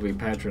mildly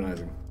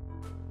patronizing.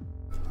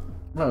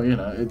 Well, you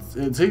know,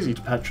 it's easy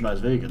to patronise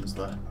vegans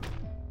though.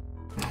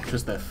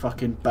 Because they're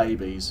fucking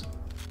babies.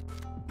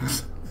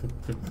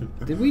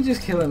 Did we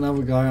just kill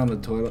another guy on the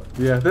toilet?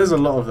 Yeah, there's a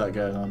lot of that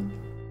going on.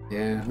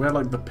 Yeah. We're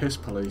like the piss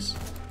police.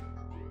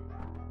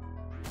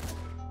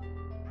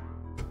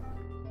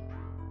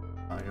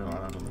 Oh, you're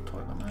alright on the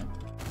toilet, mate.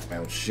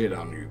 I'll shit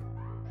on you.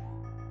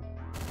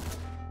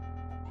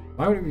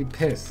 Why would it be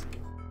piss?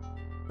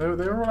 They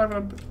were all having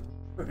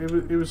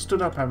a... He was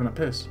stood up having a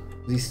piss.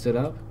 Was he stood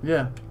up?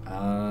 Yeah.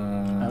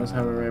 That was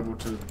how we were able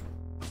to...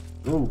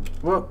 Ooh,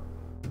 what?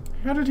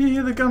 How did he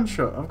hear the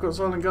gunshot? I've got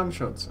silent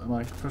gunshots. And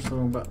I pushed the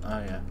wrong button.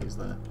 Oh yeah, he's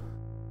there.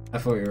 I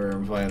thought you were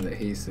implying that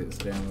he sits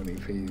down when he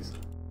pees.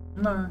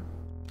 No.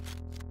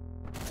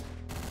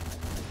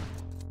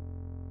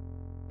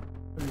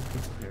 What are these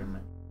people hearing me?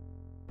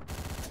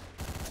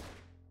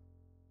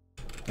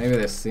 Maybe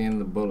they're seeing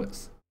the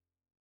bullets.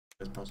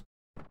 It's possible.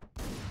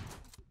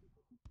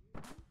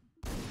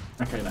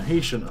 Okay, now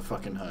he shouldn't have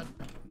fucking heard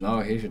me. No,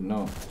 he should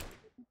know.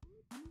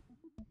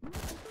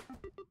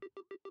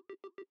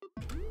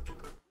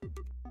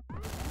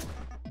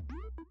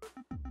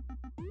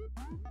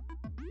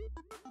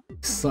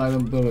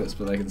 Silent bullets,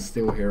 but they can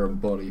still hear a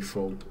body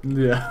fall.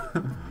 Yeah.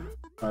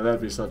 Oh,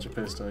 that'd be such a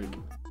piss take.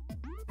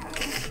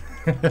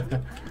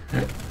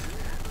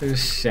 They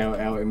just shout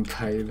out in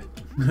pain.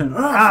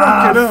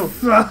 Oh,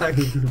 fuck it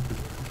Fuck!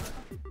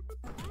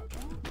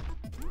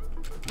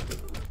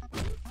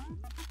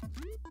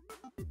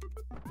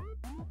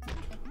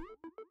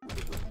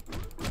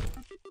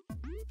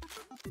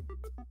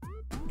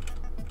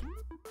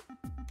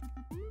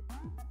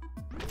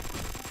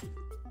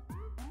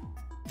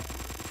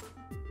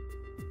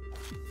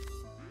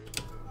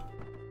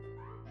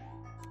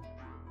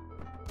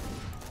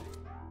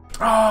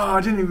 Oh, I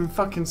didn't even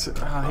fucking see.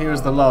 Oh, he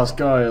was the last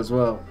guy as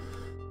well.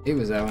 He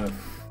was having a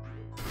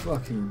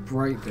fucking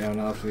breakdown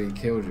after he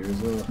killed you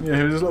as well. Yeah,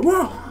 he was just like,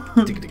 whoa!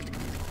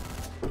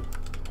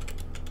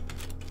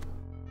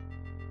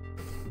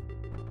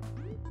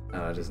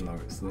 I just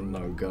noticed the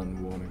no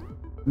gun warning.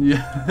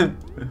 Yeah.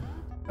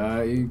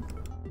 You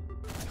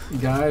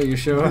guy, you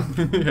sure?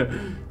 Yeah.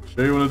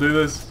 Sure you want to do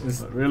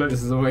this? Like, really?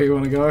 This is the way you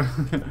want to go?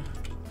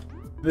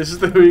 This is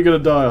the who you're gonna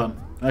die on.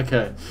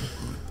 Okay.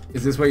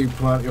 Is this where you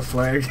plant your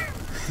flag?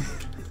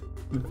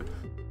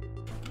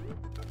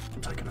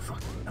 I'm taking a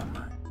fucking gun,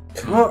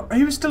 mate. What?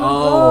 He was still on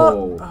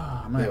Oh,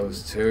 oh mate. there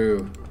was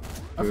two.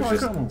 I He thought I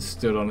was got them all. just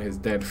stood on his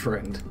dead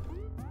friend.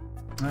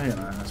 Oh, you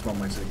know, that's one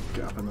way to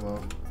get up in the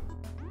world.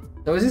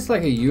 So is this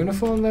like a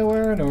uniform they're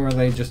wearing, or are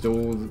they just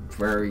all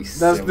very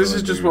similar? This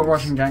is just what dudes?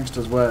 Russian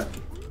gangsters wear.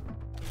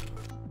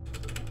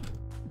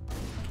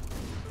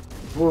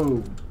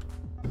 Whoa.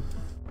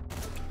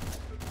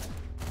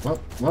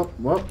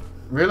 What?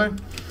 Really?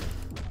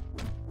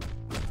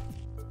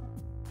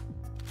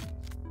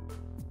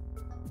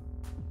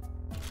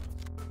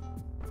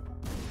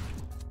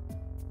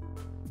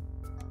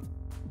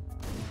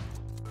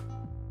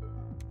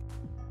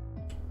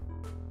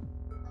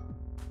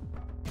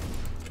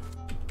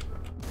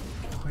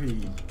 Oi.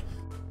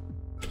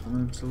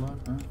 I'm still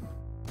alive now.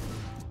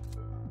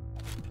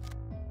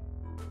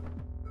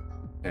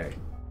 Hey.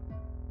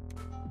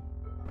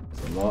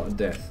 There's a lot of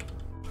death.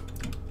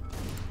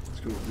 It's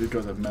cool. These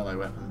guys have melee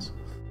weapons.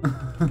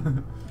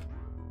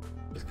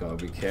 Just gotta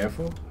be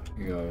careful.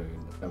 You go.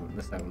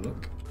 Let's have a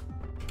look.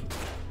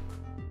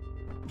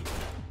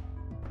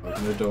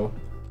 Open the door.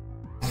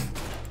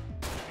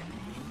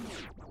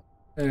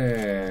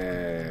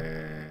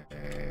 Hey.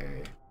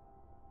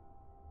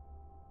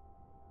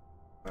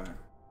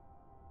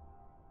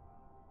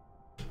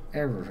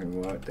 Everything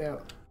worked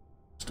out.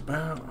 Just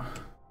about.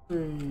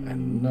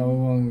 And no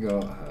one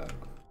got hurt.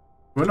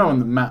 Well, no one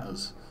that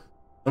matters.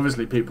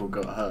 Obviously, people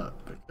got hurt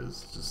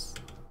because just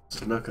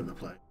look at the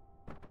place.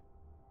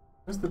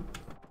 Where's the?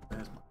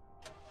 There's my.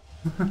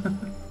 Did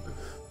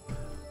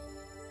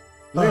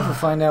we ever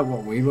find out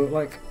what we look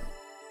like?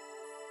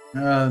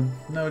 No,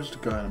 just a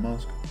guy in a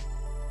mask.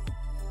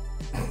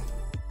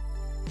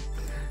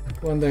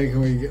 One day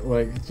can we get,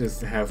 like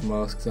just have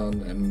masks on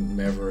and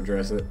never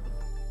address it?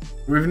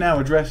 We've now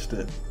addressed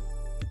it.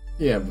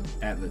 Yeah, but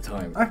at the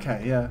time.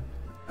 Okay, yeah.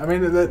 I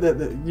mean,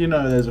 you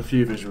know, there's a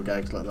few visual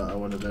gags like that I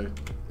want to do.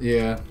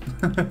 Yeah.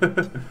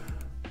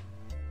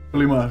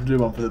 Probably might have to do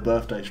one for the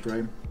birthday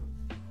stream.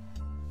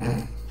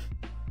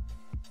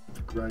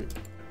 Great.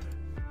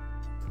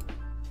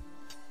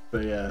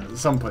 But yeah, at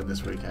some point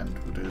this weekend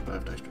we'll do the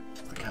birthday stream.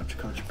 The capture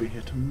card should be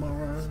here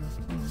tomorrow.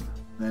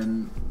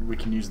 Then we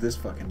can use this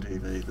fucking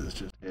TV that's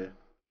just here.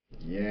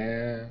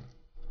 Yeah.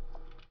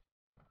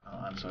 Oh,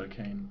 I'm so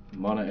keen.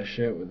 Monitor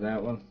shit with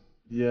that one.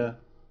 Yeah.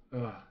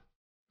 Ugh.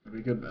 It'd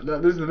be good.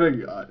 This is the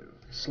thing, I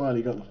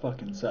slightly got the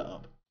fucking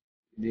setup.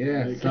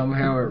 Yeah,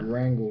 somehow it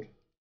wrangled.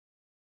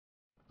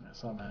 Yeah,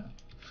 somehow.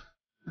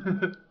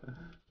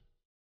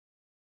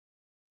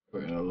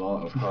 Put in a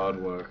lot of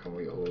hard work and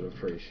we all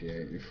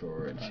appreciate you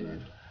for it,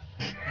 Chief.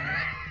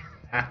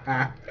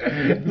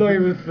 Not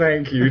even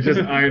thank you,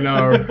 just I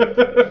know.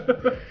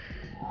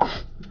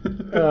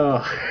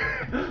 Oh.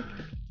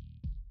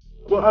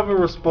 What other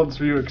response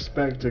were you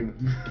expecting?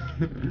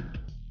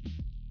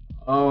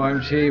 Oh,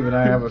 I'm cheap and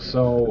I have a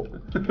soul.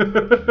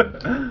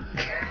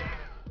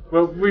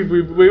 Well,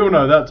 we all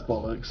know that's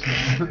bollocks.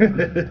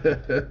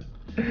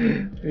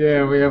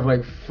 Yeah, we have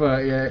like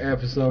 38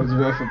 episodes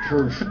worth of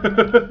proof.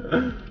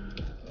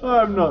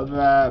 I'm not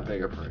that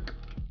big a prick.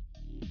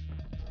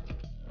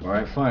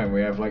 Alright, fine,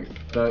 we have like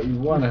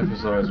 31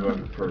 episodes worth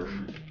of proof.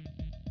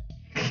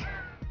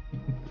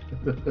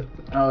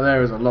 Oh,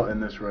 there is a lot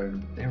in this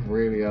room. There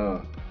really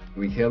are. Did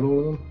we kill all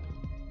of them?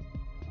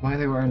 Why are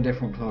they wearing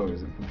different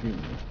clothes? It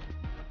confuses me.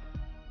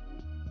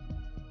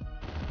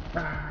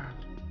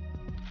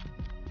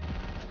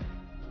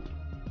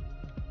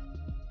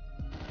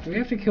 Do we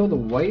have to kill the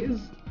waiters?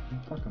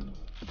 Fuck 'em.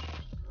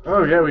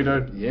 Oh yeah, we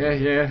do.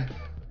 Yeah.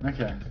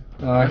 Okay.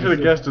 Oh, I should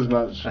have guessed as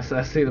much.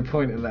 I see the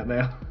point in that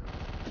now.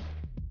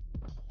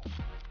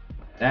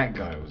 That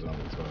guy was on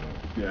the toilet.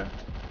 Yeah.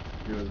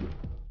 He was.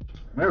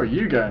 Where are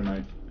you going,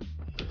 mate?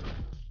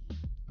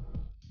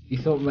 You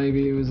thought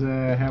maybe he was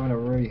having a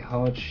really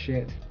hard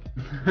shit.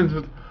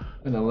 Just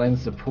And the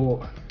lens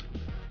support.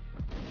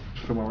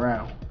 for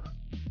morale.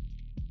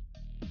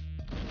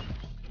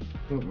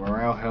 Look,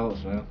 morale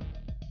helps, man.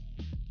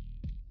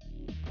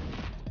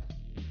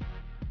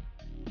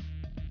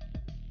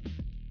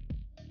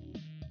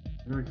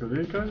 You gonna kill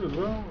these guys as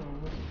well? Or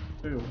what's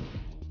the deal?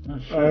 Oh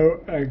shit. Oh,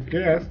 I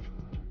guess.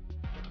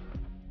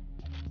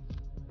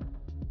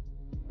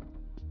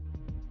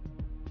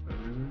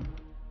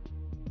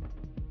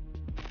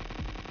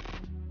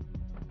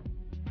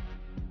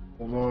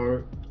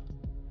 Although,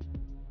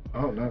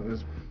 oh no,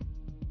 there's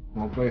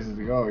more places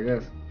to go, I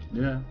guess.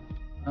 Yeah.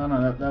 Oh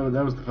no,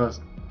 that was the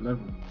first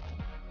level.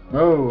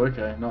 Oh,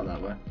 okay, not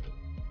that way.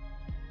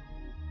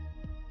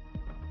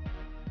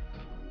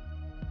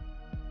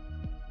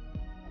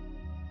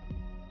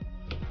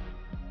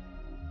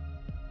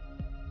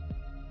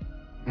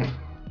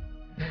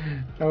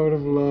 I would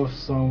have laughed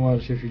so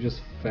much if you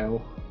just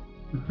fell.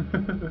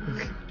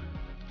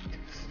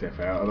 Step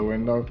out of the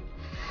window.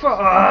 Fuck!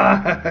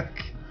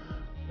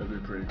 That'd be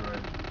pretty great.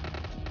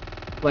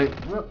 Like,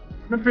 What?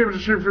 Meant to be able to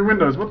shoot through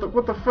windows. What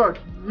the fuck?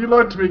 You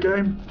lied to me,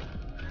 game.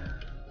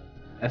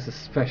 that's a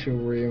special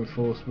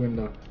reinforced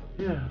window.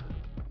 Yeah.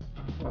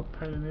 What a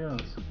pain in the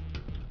ass.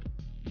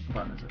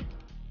 Fine, is it?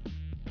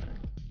 Okay.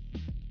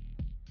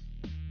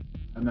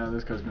 And now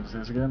this guy's gonna see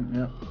us again.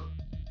 Yep.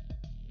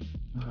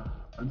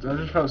 I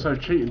just felt so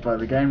cheated by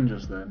the game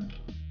just then.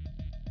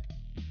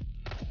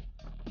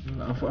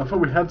 I thought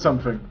we had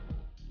something.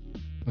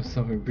 That's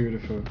something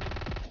beautiful.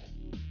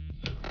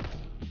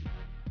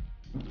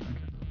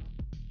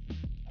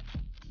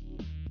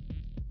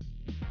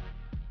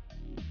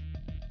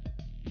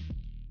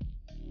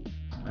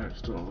 There's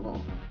still a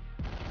lot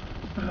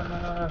of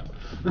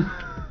them.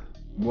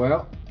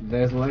 Well,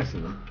 there's less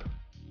of them.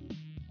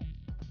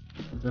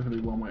 There's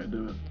definitely one way to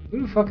do it.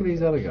 Who the fuck are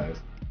these other guys?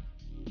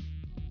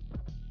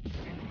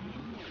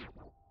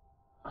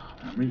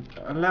 I mean,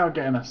 allow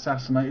getting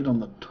assassinated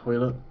on the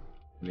toilet.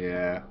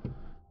 Yeah.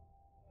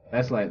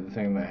 That's like the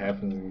thing that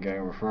happens in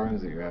Game of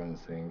Thrones that you haven't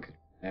seen.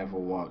 Never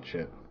watch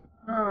it.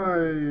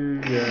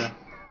 Oh, yeah.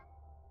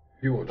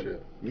 You watch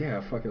it. Yeah,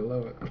 I fucking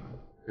love it.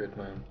 Good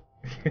man.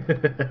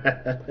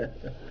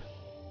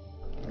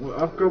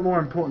 Well, I've got more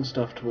important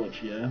stuff to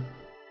watch, yeah?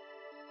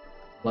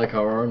 Like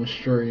our own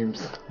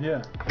streams.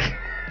 Yeah.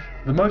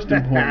 The most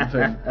important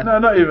thing. No,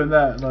 not even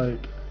that. Like,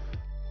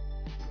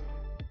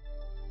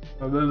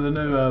 the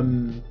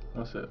new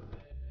what's it?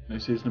 New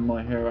season of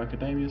My Hero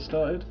Academia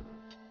started.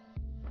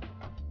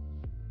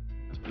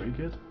 That's pretty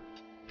good.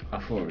 I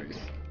thought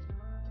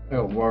I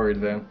got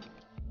worried then.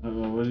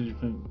 What did you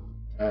think?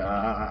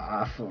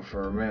 I thought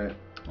for a minute.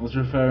 I was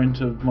referring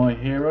to My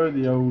Hero,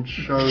 the old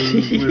show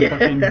with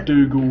fucking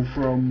Dougal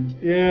from.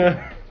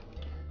 Yeah.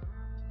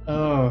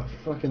 Oh,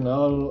 fucking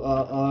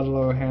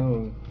Ardlo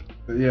Hanlon.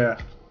 Yeah.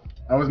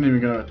 I wasn't even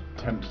going to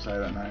attempt to say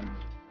that name,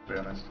 to be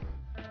honest.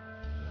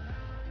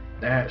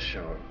 That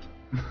show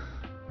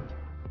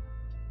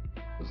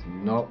was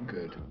not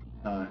good.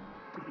 No.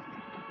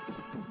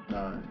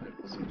 No, it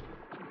wasn't.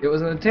 It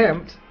was an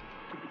attempt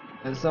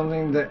at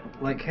something that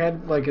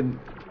had an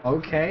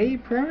okay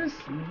premise.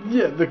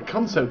 Yeah, the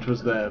concept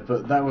was there,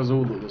 but that was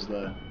all that was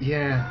there.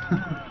 Yeah.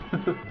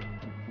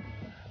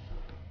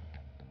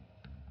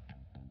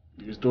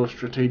 Use doors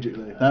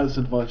strategically. That's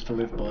advice to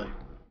live by.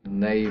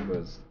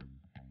 Neighbours.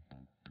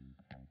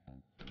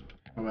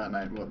 What about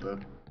Nate? What, the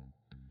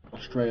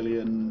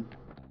Australian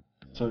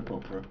soap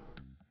opera?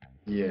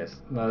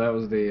 Yes. No, that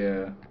was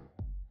the.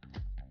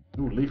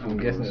 Ooh, Lethal I'm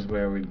guessing Doors. it's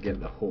where we'd get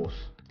the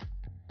horse.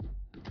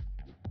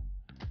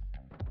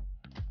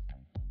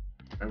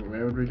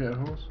 Where would we get a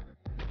horse?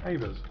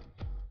 Neighbours.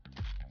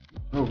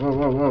 Oh, whoa,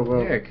 whoa, whoa,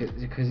 whoa. Yeah,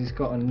 because it's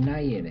got a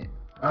neigh in it.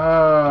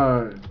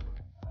 Oh,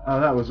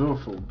 that was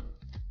awful.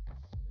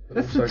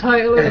 That's the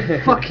title of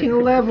the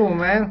fucking level,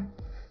 man.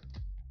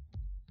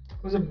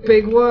 It was a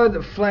big word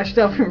that flashed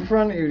up in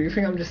front of you. Do you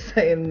think I'm just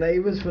saying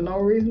neighbours for no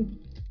reason?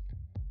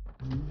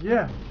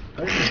 Yeah,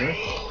 basically.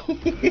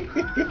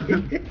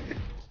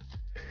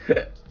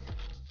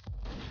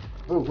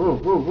 Whoa, whoa,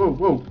 whoa, whoa,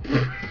 whoa.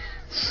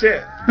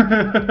 Shit.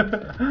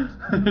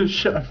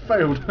 Shit, I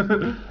failed.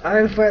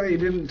 I like the fact that you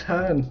didn't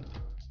turn.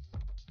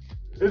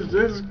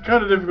 It's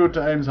kind of difficult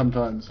to aim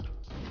sometimes.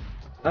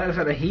 I like the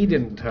fact that he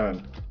didn't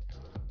turn.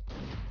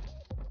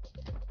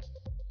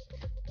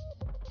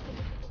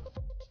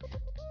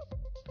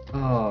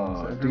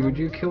 Oh, dude,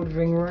 you killed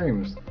Ving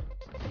Rhames.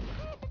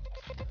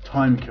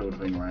 Time killed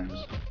Ving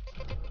Rhames.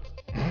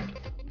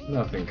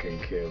 Nothing can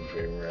kill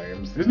Ving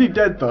Rhames. Isn't he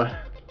dead though?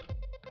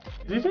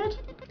 Is he dead?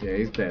 Yeah,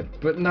 he's dead.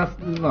 But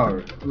nothing,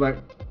 no. Like,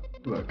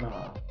 look.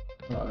 Oh,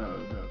 no.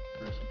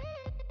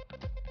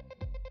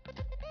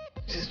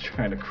 Just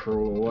trying to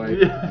crawl away.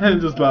 Yeah,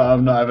 just like,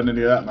 I'm not having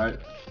any of that, mate.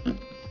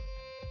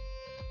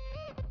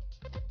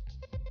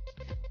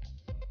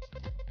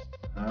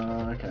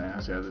 Okay, I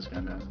see how this is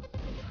going down.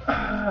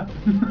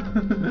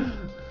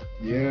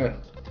 Yeah.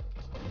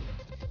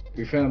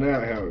 We found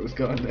out how it was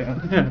going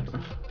down. Yeah,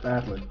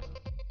 badly.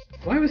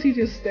 Why was he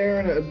just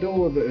staring at a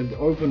door that had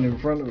opened in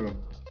front of him?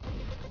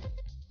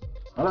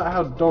 I like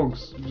how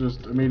dogs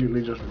just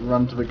immediately just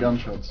run to the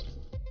gunshots.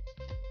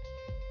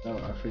 No,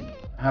 I think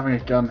having a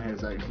gun here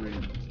is actually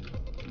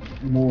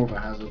more of a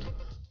hazard.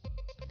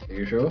 Are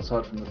you sure?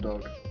 Aside from the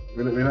dog.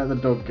 We let the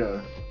dog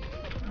go.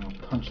 And I'll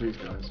punch these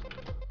guys.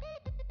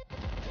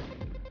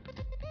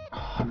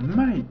 Oh,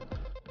 mate!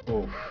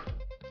 Oof.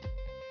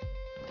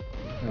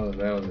 Oh,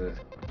 that was a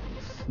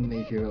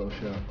sneaky little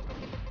shot.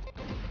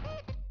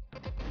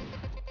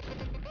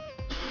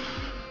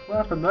 What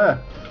happened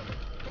there?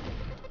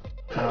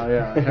 Oh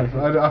yeah,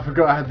 I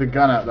forgot I had the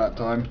gun out that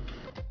time.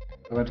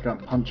 I went to go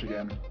and punch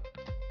again.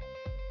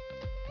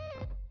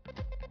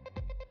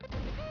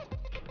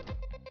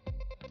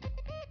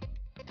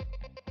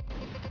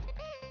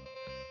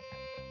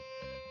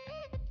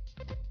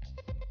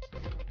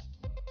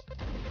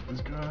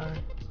 This guy.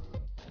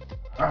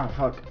 Oh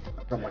fuck!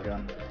 I got my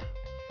gun.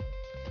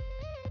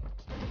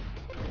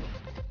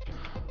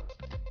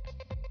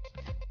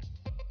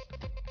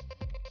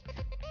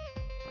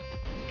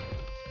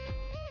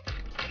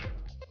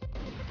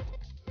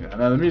 Yeah,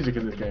 no, the music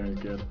in this game is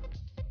good.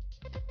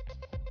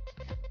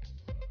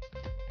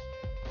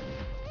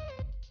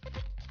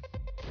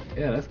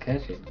 Yeah, that's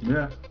catchy.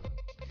 Yeah.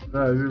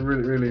 No, it's a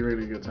really,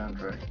 really good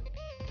soundtrack.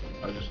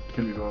 I just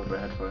couldn't be bothered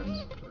with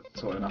headphones.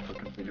 It's not enough of a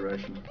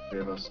configuration for three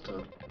of us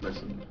to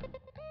listen.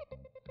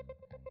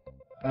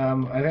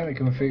 I think the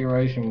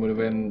configuration would have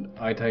been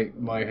I take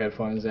my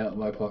headphones out of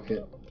my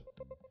pocket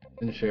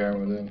and share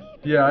them with him.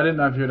 Yeah, I didn't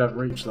know if you'd have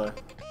reach though.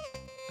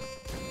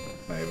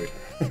 Maybe.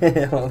 I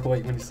like the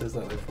way when he says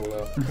that they fall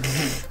out.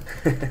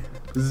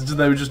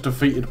 They were just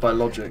defeated by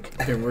logic.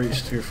 Didn't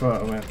reach too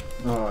far, man.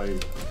 Oh,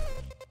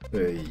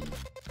 Hey.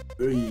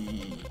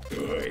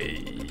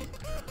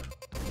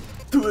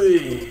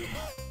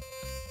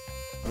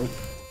 oh.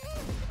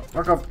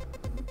 Fuck up.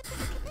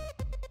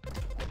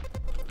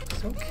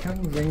 Stop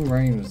killing Ving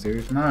Rhames,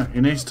 dude. No,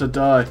 he needs to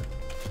die.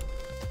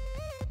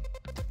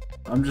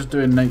 I'm just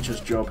doing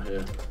nature's job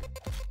here.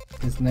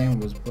 His name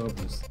was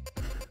Bubbles.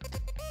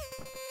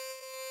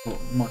 What,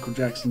 Michael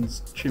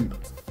Jackson's chimp?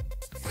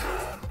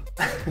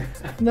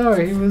 No,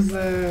 he was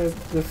the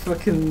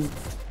fucking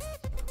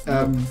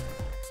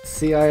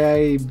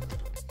CIA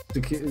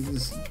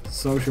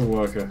social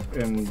worker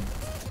in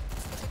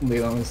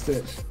Lilo and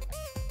Stitch.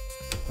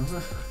 Was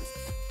it?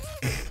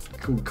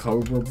 called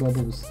Cobra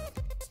Bubbles.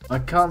 I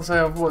can't say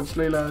I've watched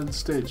Lilo and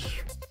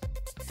Stitch.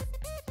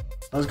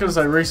 I was gonna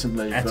say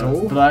recently,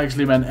 but I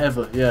actually meant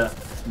ever. Yeah.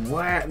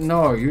 What?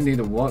 No, you need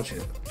to watch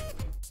it.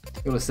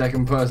 You're the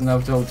second person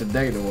I've told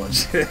today to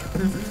watch it.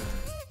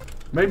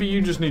 Maybe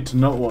you just need to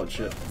not watch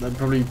it. That'd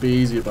probably be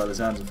easier by the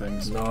sounds of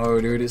things.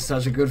 No, dude, it's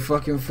such a good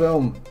fucking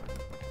film.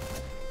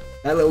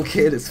 That little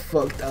kid is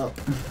fucked up.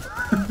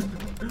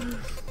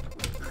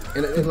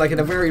 in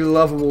a very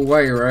lovable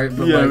way, right?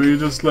 But yeah, like, you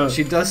just like...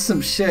 she does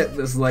some shit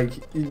that's like,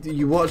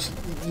 you watch,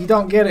 you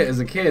don't get it as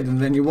a kid, and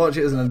then you watch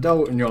it as an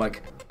adult, and you're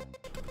like,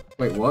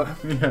 wait, what?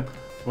 Yeah.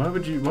 Why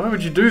would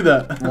you do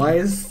that? Why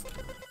is...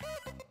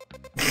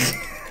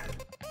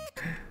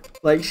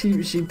 Like,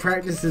 she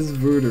practices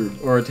voodoo,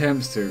 or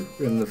attempts to,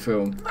 in the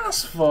film.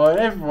 That's fine,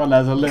 everyone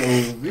has a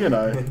little, you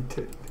know...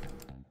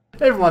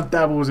 Everyone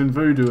dabbles in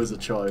voodoo as a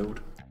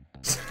child.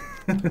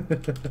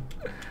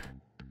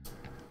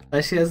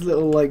 Like, she has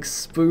little, like,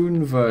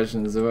 spoon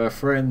versions of her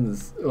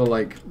friends, or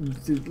like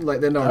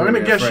they're not. I'm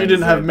really gonna guess she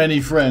didn't have many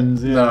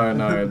friends. Yeah.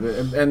 No,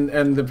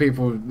 and the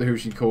people who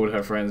she called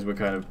her friends were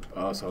kind of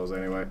assholes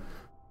anyway.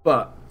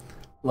 But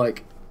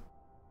like,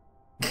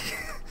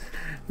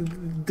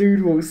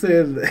 dude walks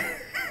in,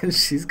 and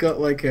she's got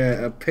like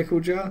a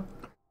pickle jar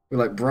with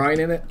like brine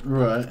in it,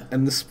 right?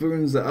 And the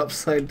spoons are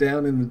upside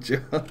down in the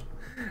jar,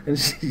 and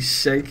she's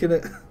shaking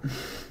it.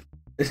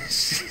 And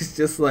she's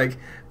just like,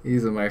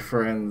 "These are my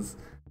friends.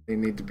 They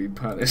need to be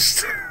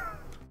punished."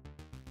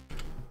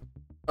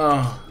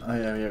 Oh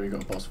yeah, we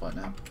got a boss fight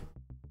now.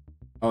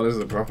 Oh, this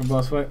is a proper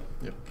boss fight?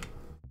 Yep.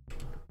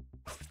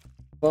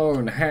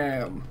 Bone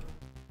ham.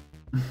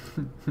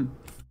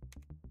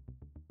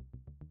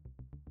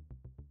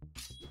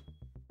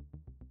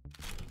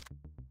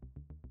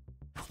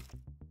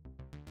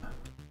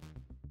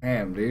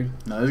 Ham, dude.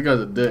 No, this guy's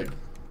a dick.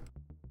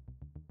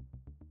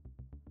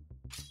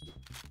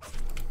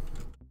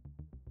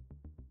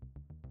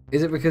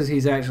 Is it because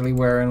he's actually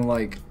wearing,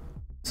 like,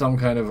 some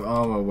kind of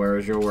armor,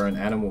 whereas you're wearing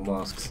animal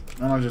masks?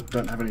 And I just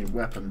don't have any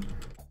weapon.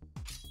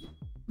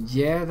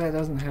 Yeah, that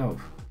doesn't help.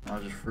 I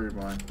just threw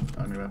my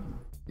only weapon.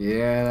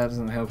 Yeah, that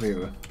doesn't help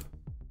either.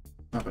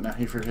 No, but now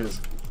he threw his.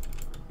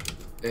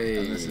 Hey.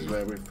 And this is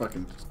where we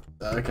fucking...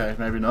 Okay,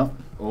 maybe not.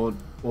 Or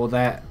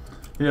that.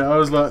 Yeah, I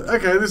was like,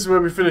 okay, this is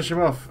where we finish him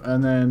off.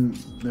 And then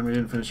we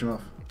didn't finish him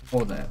off.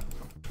 Or that.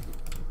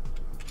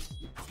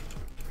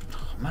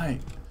 Oh, mate.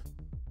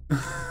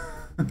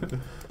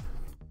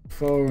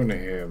 Phone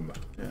him.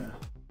 Yeah. To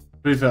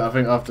be fair, I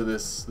think after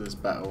this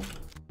battle,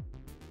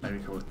 maybe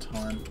call it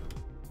time.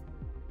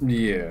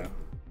 Yeah.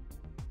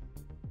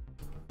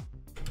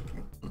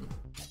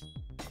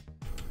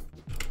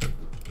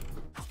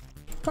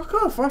 Fuck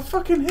off! I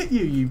fucking hit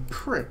you, you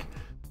prick!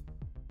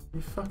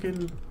 You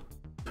fucking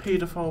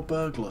paedophile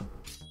burglar.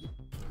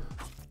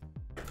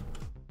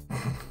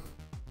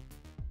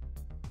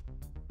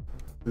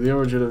 The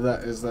origin of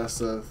that is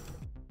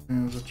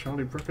it was a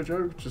Charlie Brooker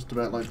joke, just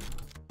about like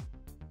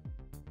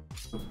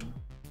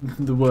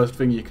the worst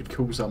thing you could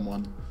call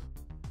someone.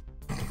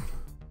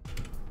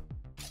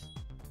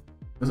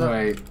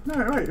 Wait.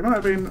 No, wait, it might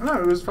have been.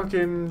 No, it was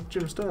fucking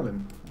Jim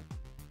Sterling.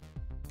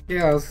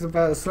 Yeah, I was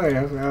about to say,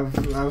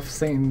 I've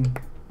seen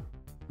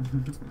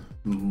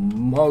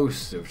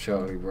most of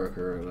Charlie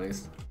Brooker, at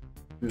least.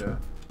 Yeah.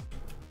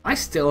 I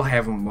still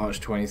haven't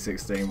watched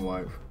 2016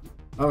 Wipe.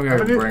 I'm going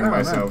to bring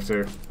myself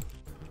to.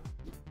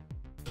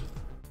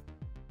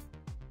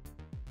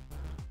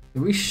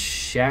 Did we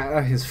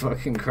shatter his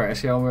fucking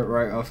crash helmet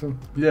right off him?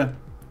 Yeah.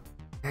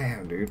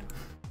 Damn, dude.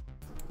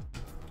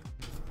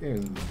 It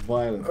was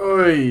violent.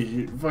 Oi,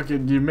 you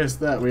missed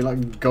that. We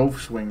like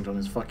golf swinged on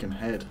his fucking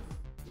head.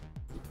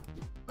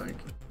 Like,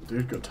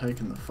 dude got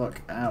taken the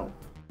fuck out.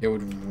 It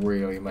would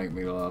really make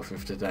me laugh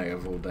if today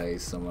of all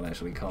days someone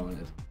actually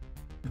commented.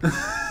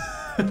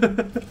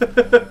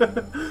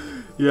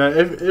 Yeah,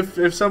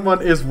 if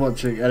someone is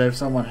watching and if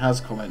someone has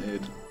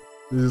commented,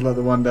 this is like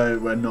the one day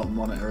we're not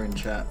monitoring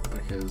chat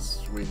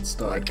because we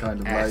started Like kind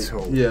of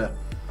asshole. late. Yeah.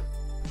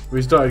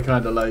 We started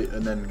kind of late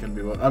and then can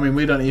be... I mean,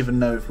 we don't even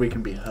know if we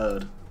can be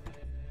heard.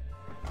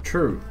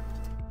 True.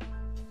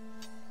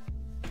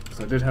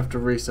 So I did have to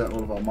reset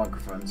all of our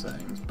microphone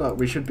settings, but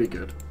we should be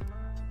good.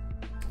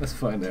 Let's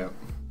find out.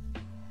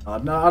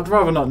 I'd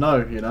rather not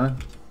know, you know?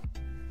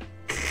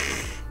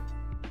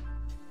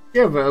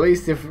 Yeah, but at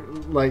least if,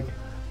 like...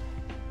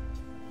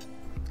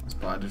 That's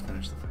fine, I just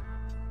finished the thing.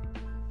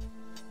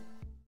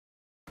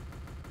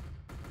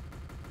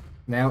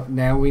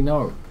 Now we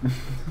know.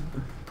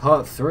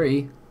 Part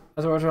 3?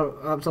 I thought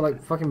up to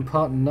like fucking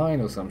part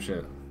 9 or some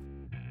shit.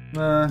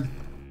 Nah.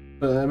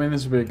 But I mean,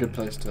 this would be a good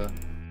place to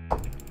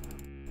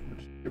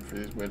get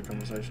through these weird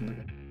conversations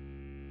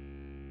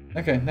again.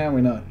 Okay, now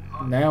we know.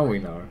 Now we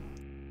know.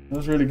 That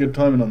was really good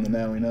timing on the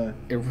now we know.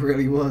 It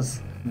really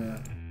was. Yeah.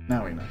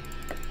 Now we know.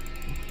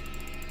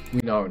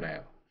 We know now.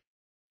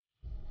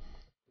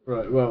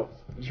 Right, well,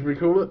 should we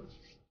call it?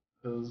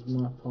 Because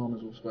my palm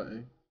is all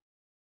sweaty.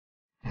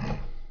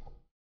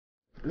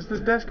 It's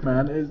this desk,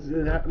 man. It's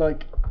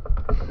like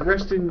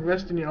resting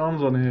your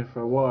arms on here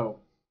for a while.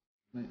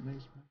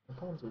 Makes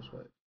Rapunzel's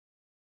sweet.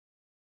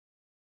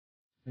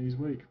 He's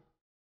weak.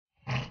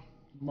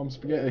 Mum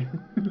spaghetti.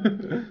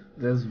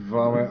 There's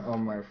vomit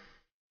on my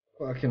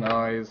fucking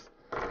eyes.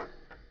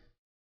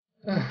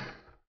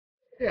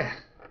 Yeah.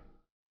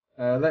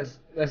 Let's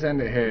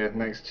end it here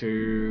next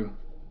to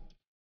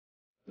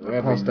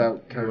Passed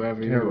out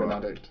whoever you heroin are.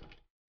 addict.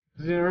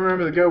 Do you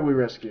remember the girl we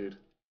rescued?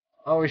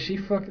 Oh, is she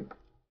fucking?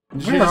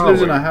 She Where just are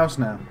lives in we? our house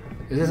now.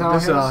 Is this our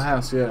This house? is our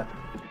house, yeah.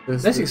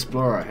 Let's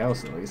explore our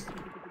house at least.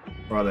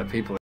 Or are there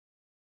people?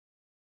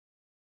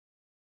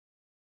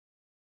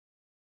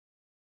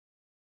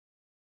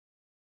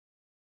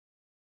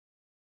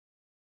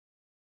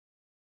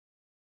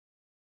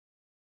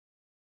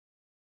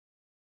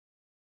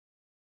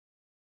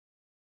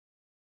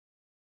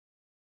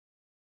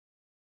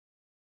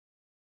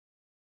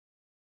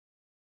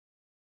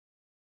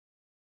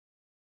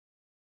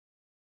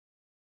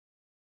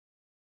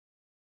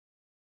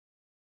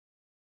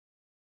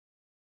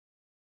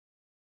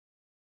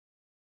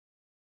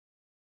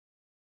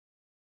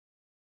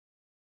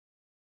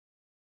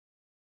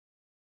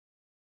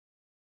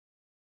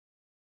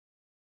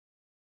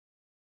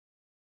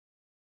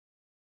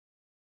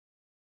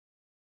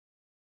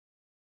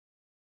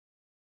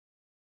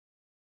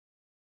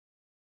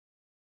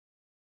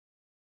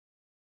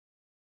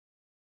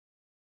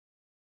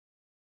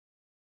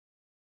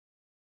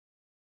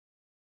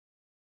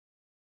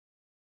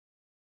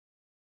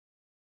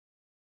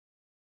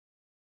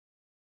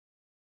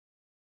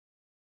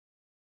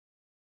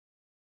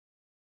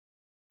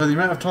 The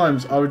amount of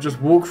times I would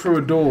just walk through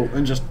a door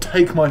and just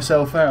take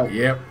myself out.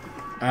 Yep.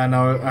 I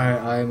know.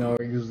 I know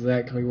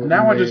exactly what.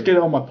 Now you I just mean. get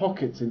it on my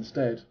pockets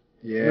instead.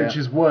 Yeah. Which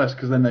is worse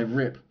because then they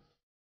rip.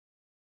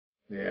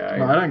 Yeah.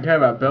 Like, I don't care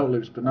about belt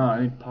loops, but no,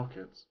 I need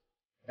pockets.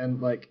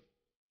 And like,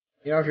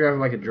 you know, if you have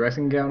like a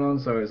dressing gown on,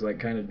 so it's like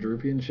kind of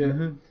droopy and shit.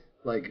 Mhm.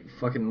 Like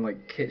fucking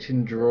like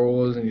kitchen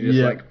drawers, and you just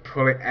Yeah. like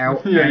pull it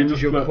out Yeah, you and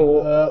just you're look,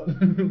 caught.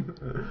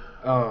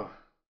 Oh.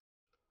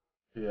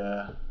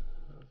 Yeah.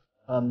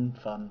 Fun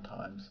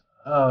times.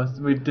 Oh,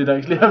 we did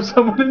actually have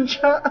someone in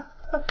chat.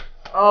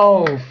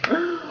 Oh.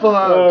 Fuck.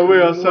 Oh, we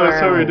are so wow.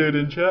 sorry, dude,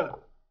 in chat.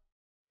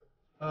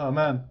 Oh,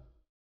 man.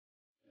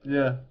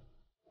 Yeah.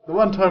 The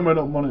one time we're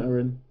not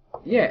monitoring.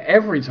 Yeah.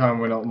 Every time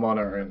we're not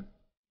monitoring.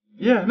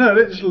 Yeah, no,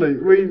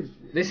 literally,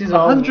 This is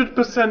our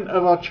 100%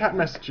 of our chat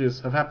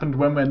messages have happened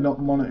when we're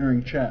not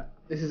monitoring chat.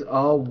 This is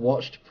our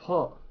watched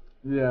pot.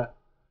 Yeah.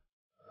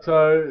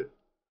 So,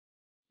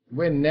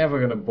 We're never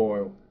gonna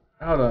boil.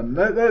 hold on.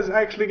 Let's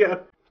actually get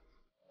a...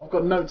 I've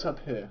got notes up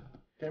here.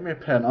 Get me a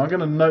pen. I'm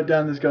going to note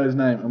down this guy's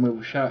name and we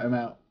will shout him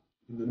out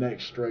in the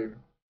next stream.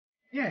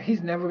 Yeah,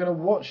 he's never gonna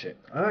watch it.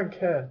 I don't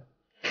care.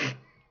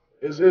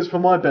 It's for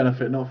my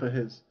benefit, not for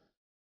his.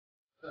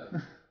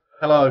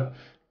 Hello.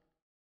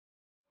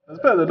 That's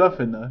better than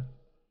nothing, though.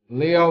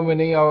 Leo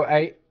Manio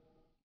 8.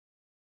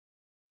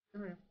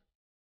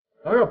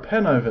 I've got a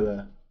pen over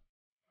there.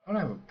 I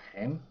don't have a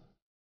pen.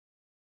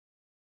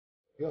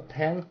 You got a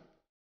pen?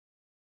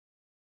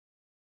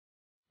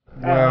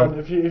 And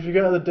if you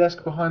go to the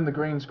desk behind the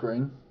green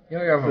screen, You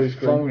know you have Blue a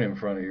screen. phone in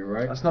front of you,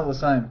 right? that's not the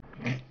same.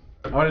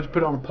 I wanted to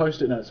put it on a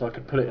post-it note so I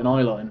could put it in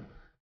eyeline.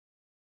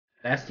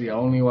 That's the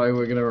only way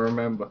we're gonna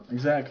remember.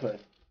 Exactly.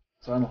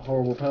 So I'm a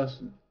horrible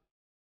person.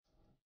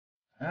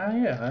 Ah,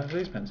 yeah, I have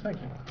these pens, thank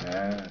you.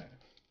 Yeah.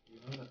 You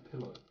know that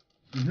pillow?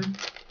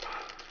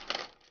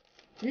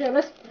 Yeah,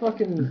 let's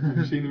fucking. Have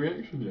you seen the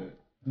reaction yet?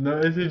 No,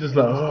 is he just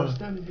like, I'm oh.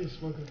 standing here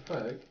smoking a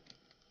fag,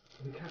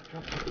 and the cat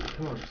jumps up at the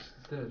pillow just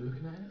there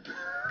looking at it.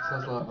 So I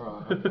was like,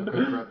 alright, I'll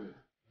go grab it.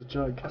 The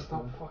giant I cat.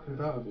 start fucking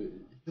about with it.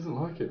 He doesn't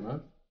like it, man.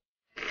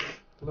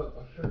 Look,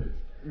 I'll show you.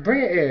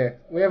 Bring it here.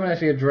 We haven't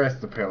actually addressed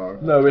the pillow.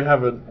 No, we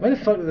haven't. Where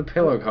the fuck did the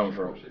pillow come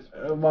from?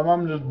 My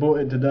mum just bought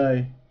it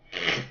today.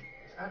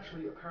 It's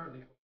actually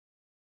apparently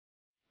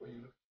what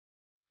you look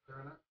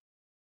staring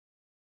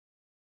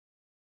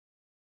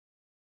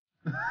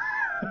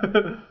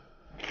at.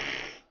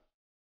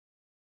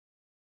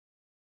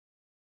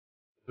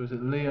 Was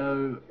it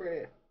Leo?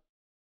 For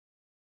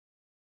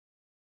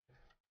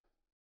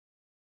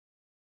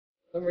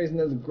some reason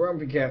there's a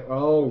grumpy cat.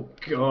 Oh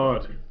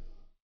god.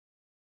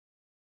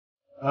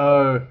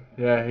 Oh,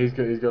 yeah, he's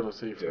got to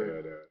see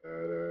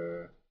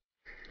through.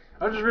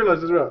 I just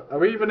realised as well. Are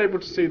we even able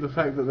to see the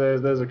fact that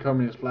there's a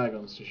communist flag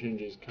on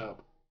Shishinji's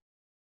cup?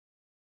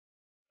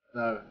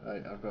 No,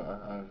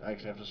 I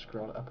actually have to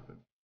scroll it up a bit.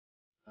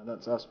 And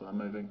that's us when I'm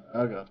moving.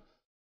 Oh god.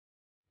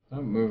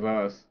 Don't move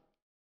us.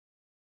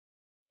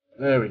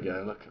 There we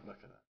go. Look at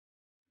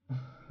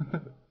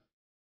that.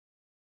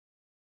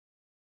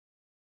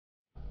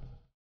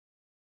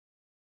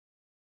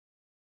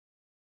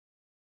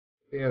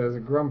 Yeah, there's a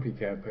grumpy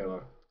cat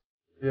pillow.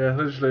 Yeah,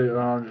 literally,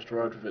 I just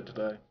arrived with it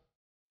today.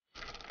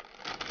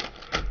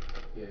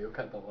 Yeah, your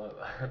cat don't like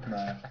that.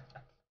 No.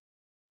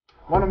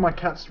 One of my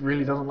cats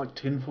really doesn't like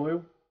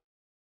tinfoil.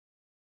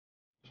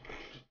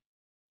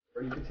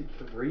 For any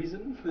particular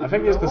reason? I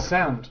think it's the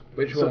sound.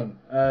 Which So-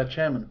 one?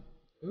 Chairman.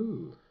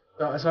 Ooh.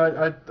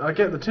 So I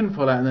get the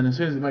tinfoil out, and then as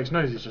soon as it makes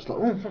noise, it's just like,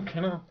 oh,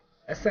 fucking hell.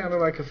 That sounded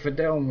like a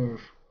Fidel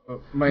move.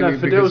 Mainly No,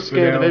 Fidel's because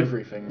scared of Fidel-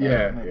 everything. Though.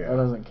 Yeah, That yeah.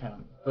 doesn't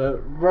count. But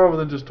rather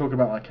than just talk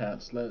about my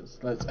cats, let's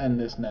end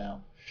this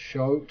now.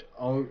 Shout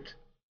out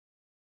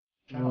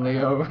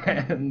Leo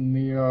and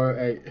Neo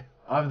 8.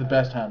 I have the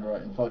best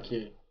handwriting. Fuck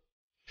you.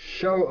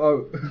 Shout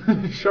out.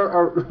 Shut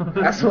up.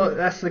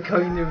 That's the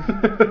kind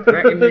of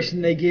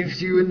recognition they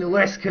give you in the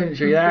West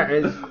Country. That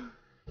is,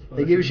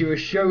 they gives you a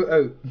shout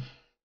out.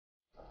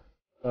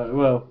 Right,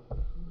 well.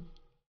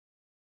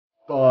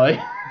 Bye.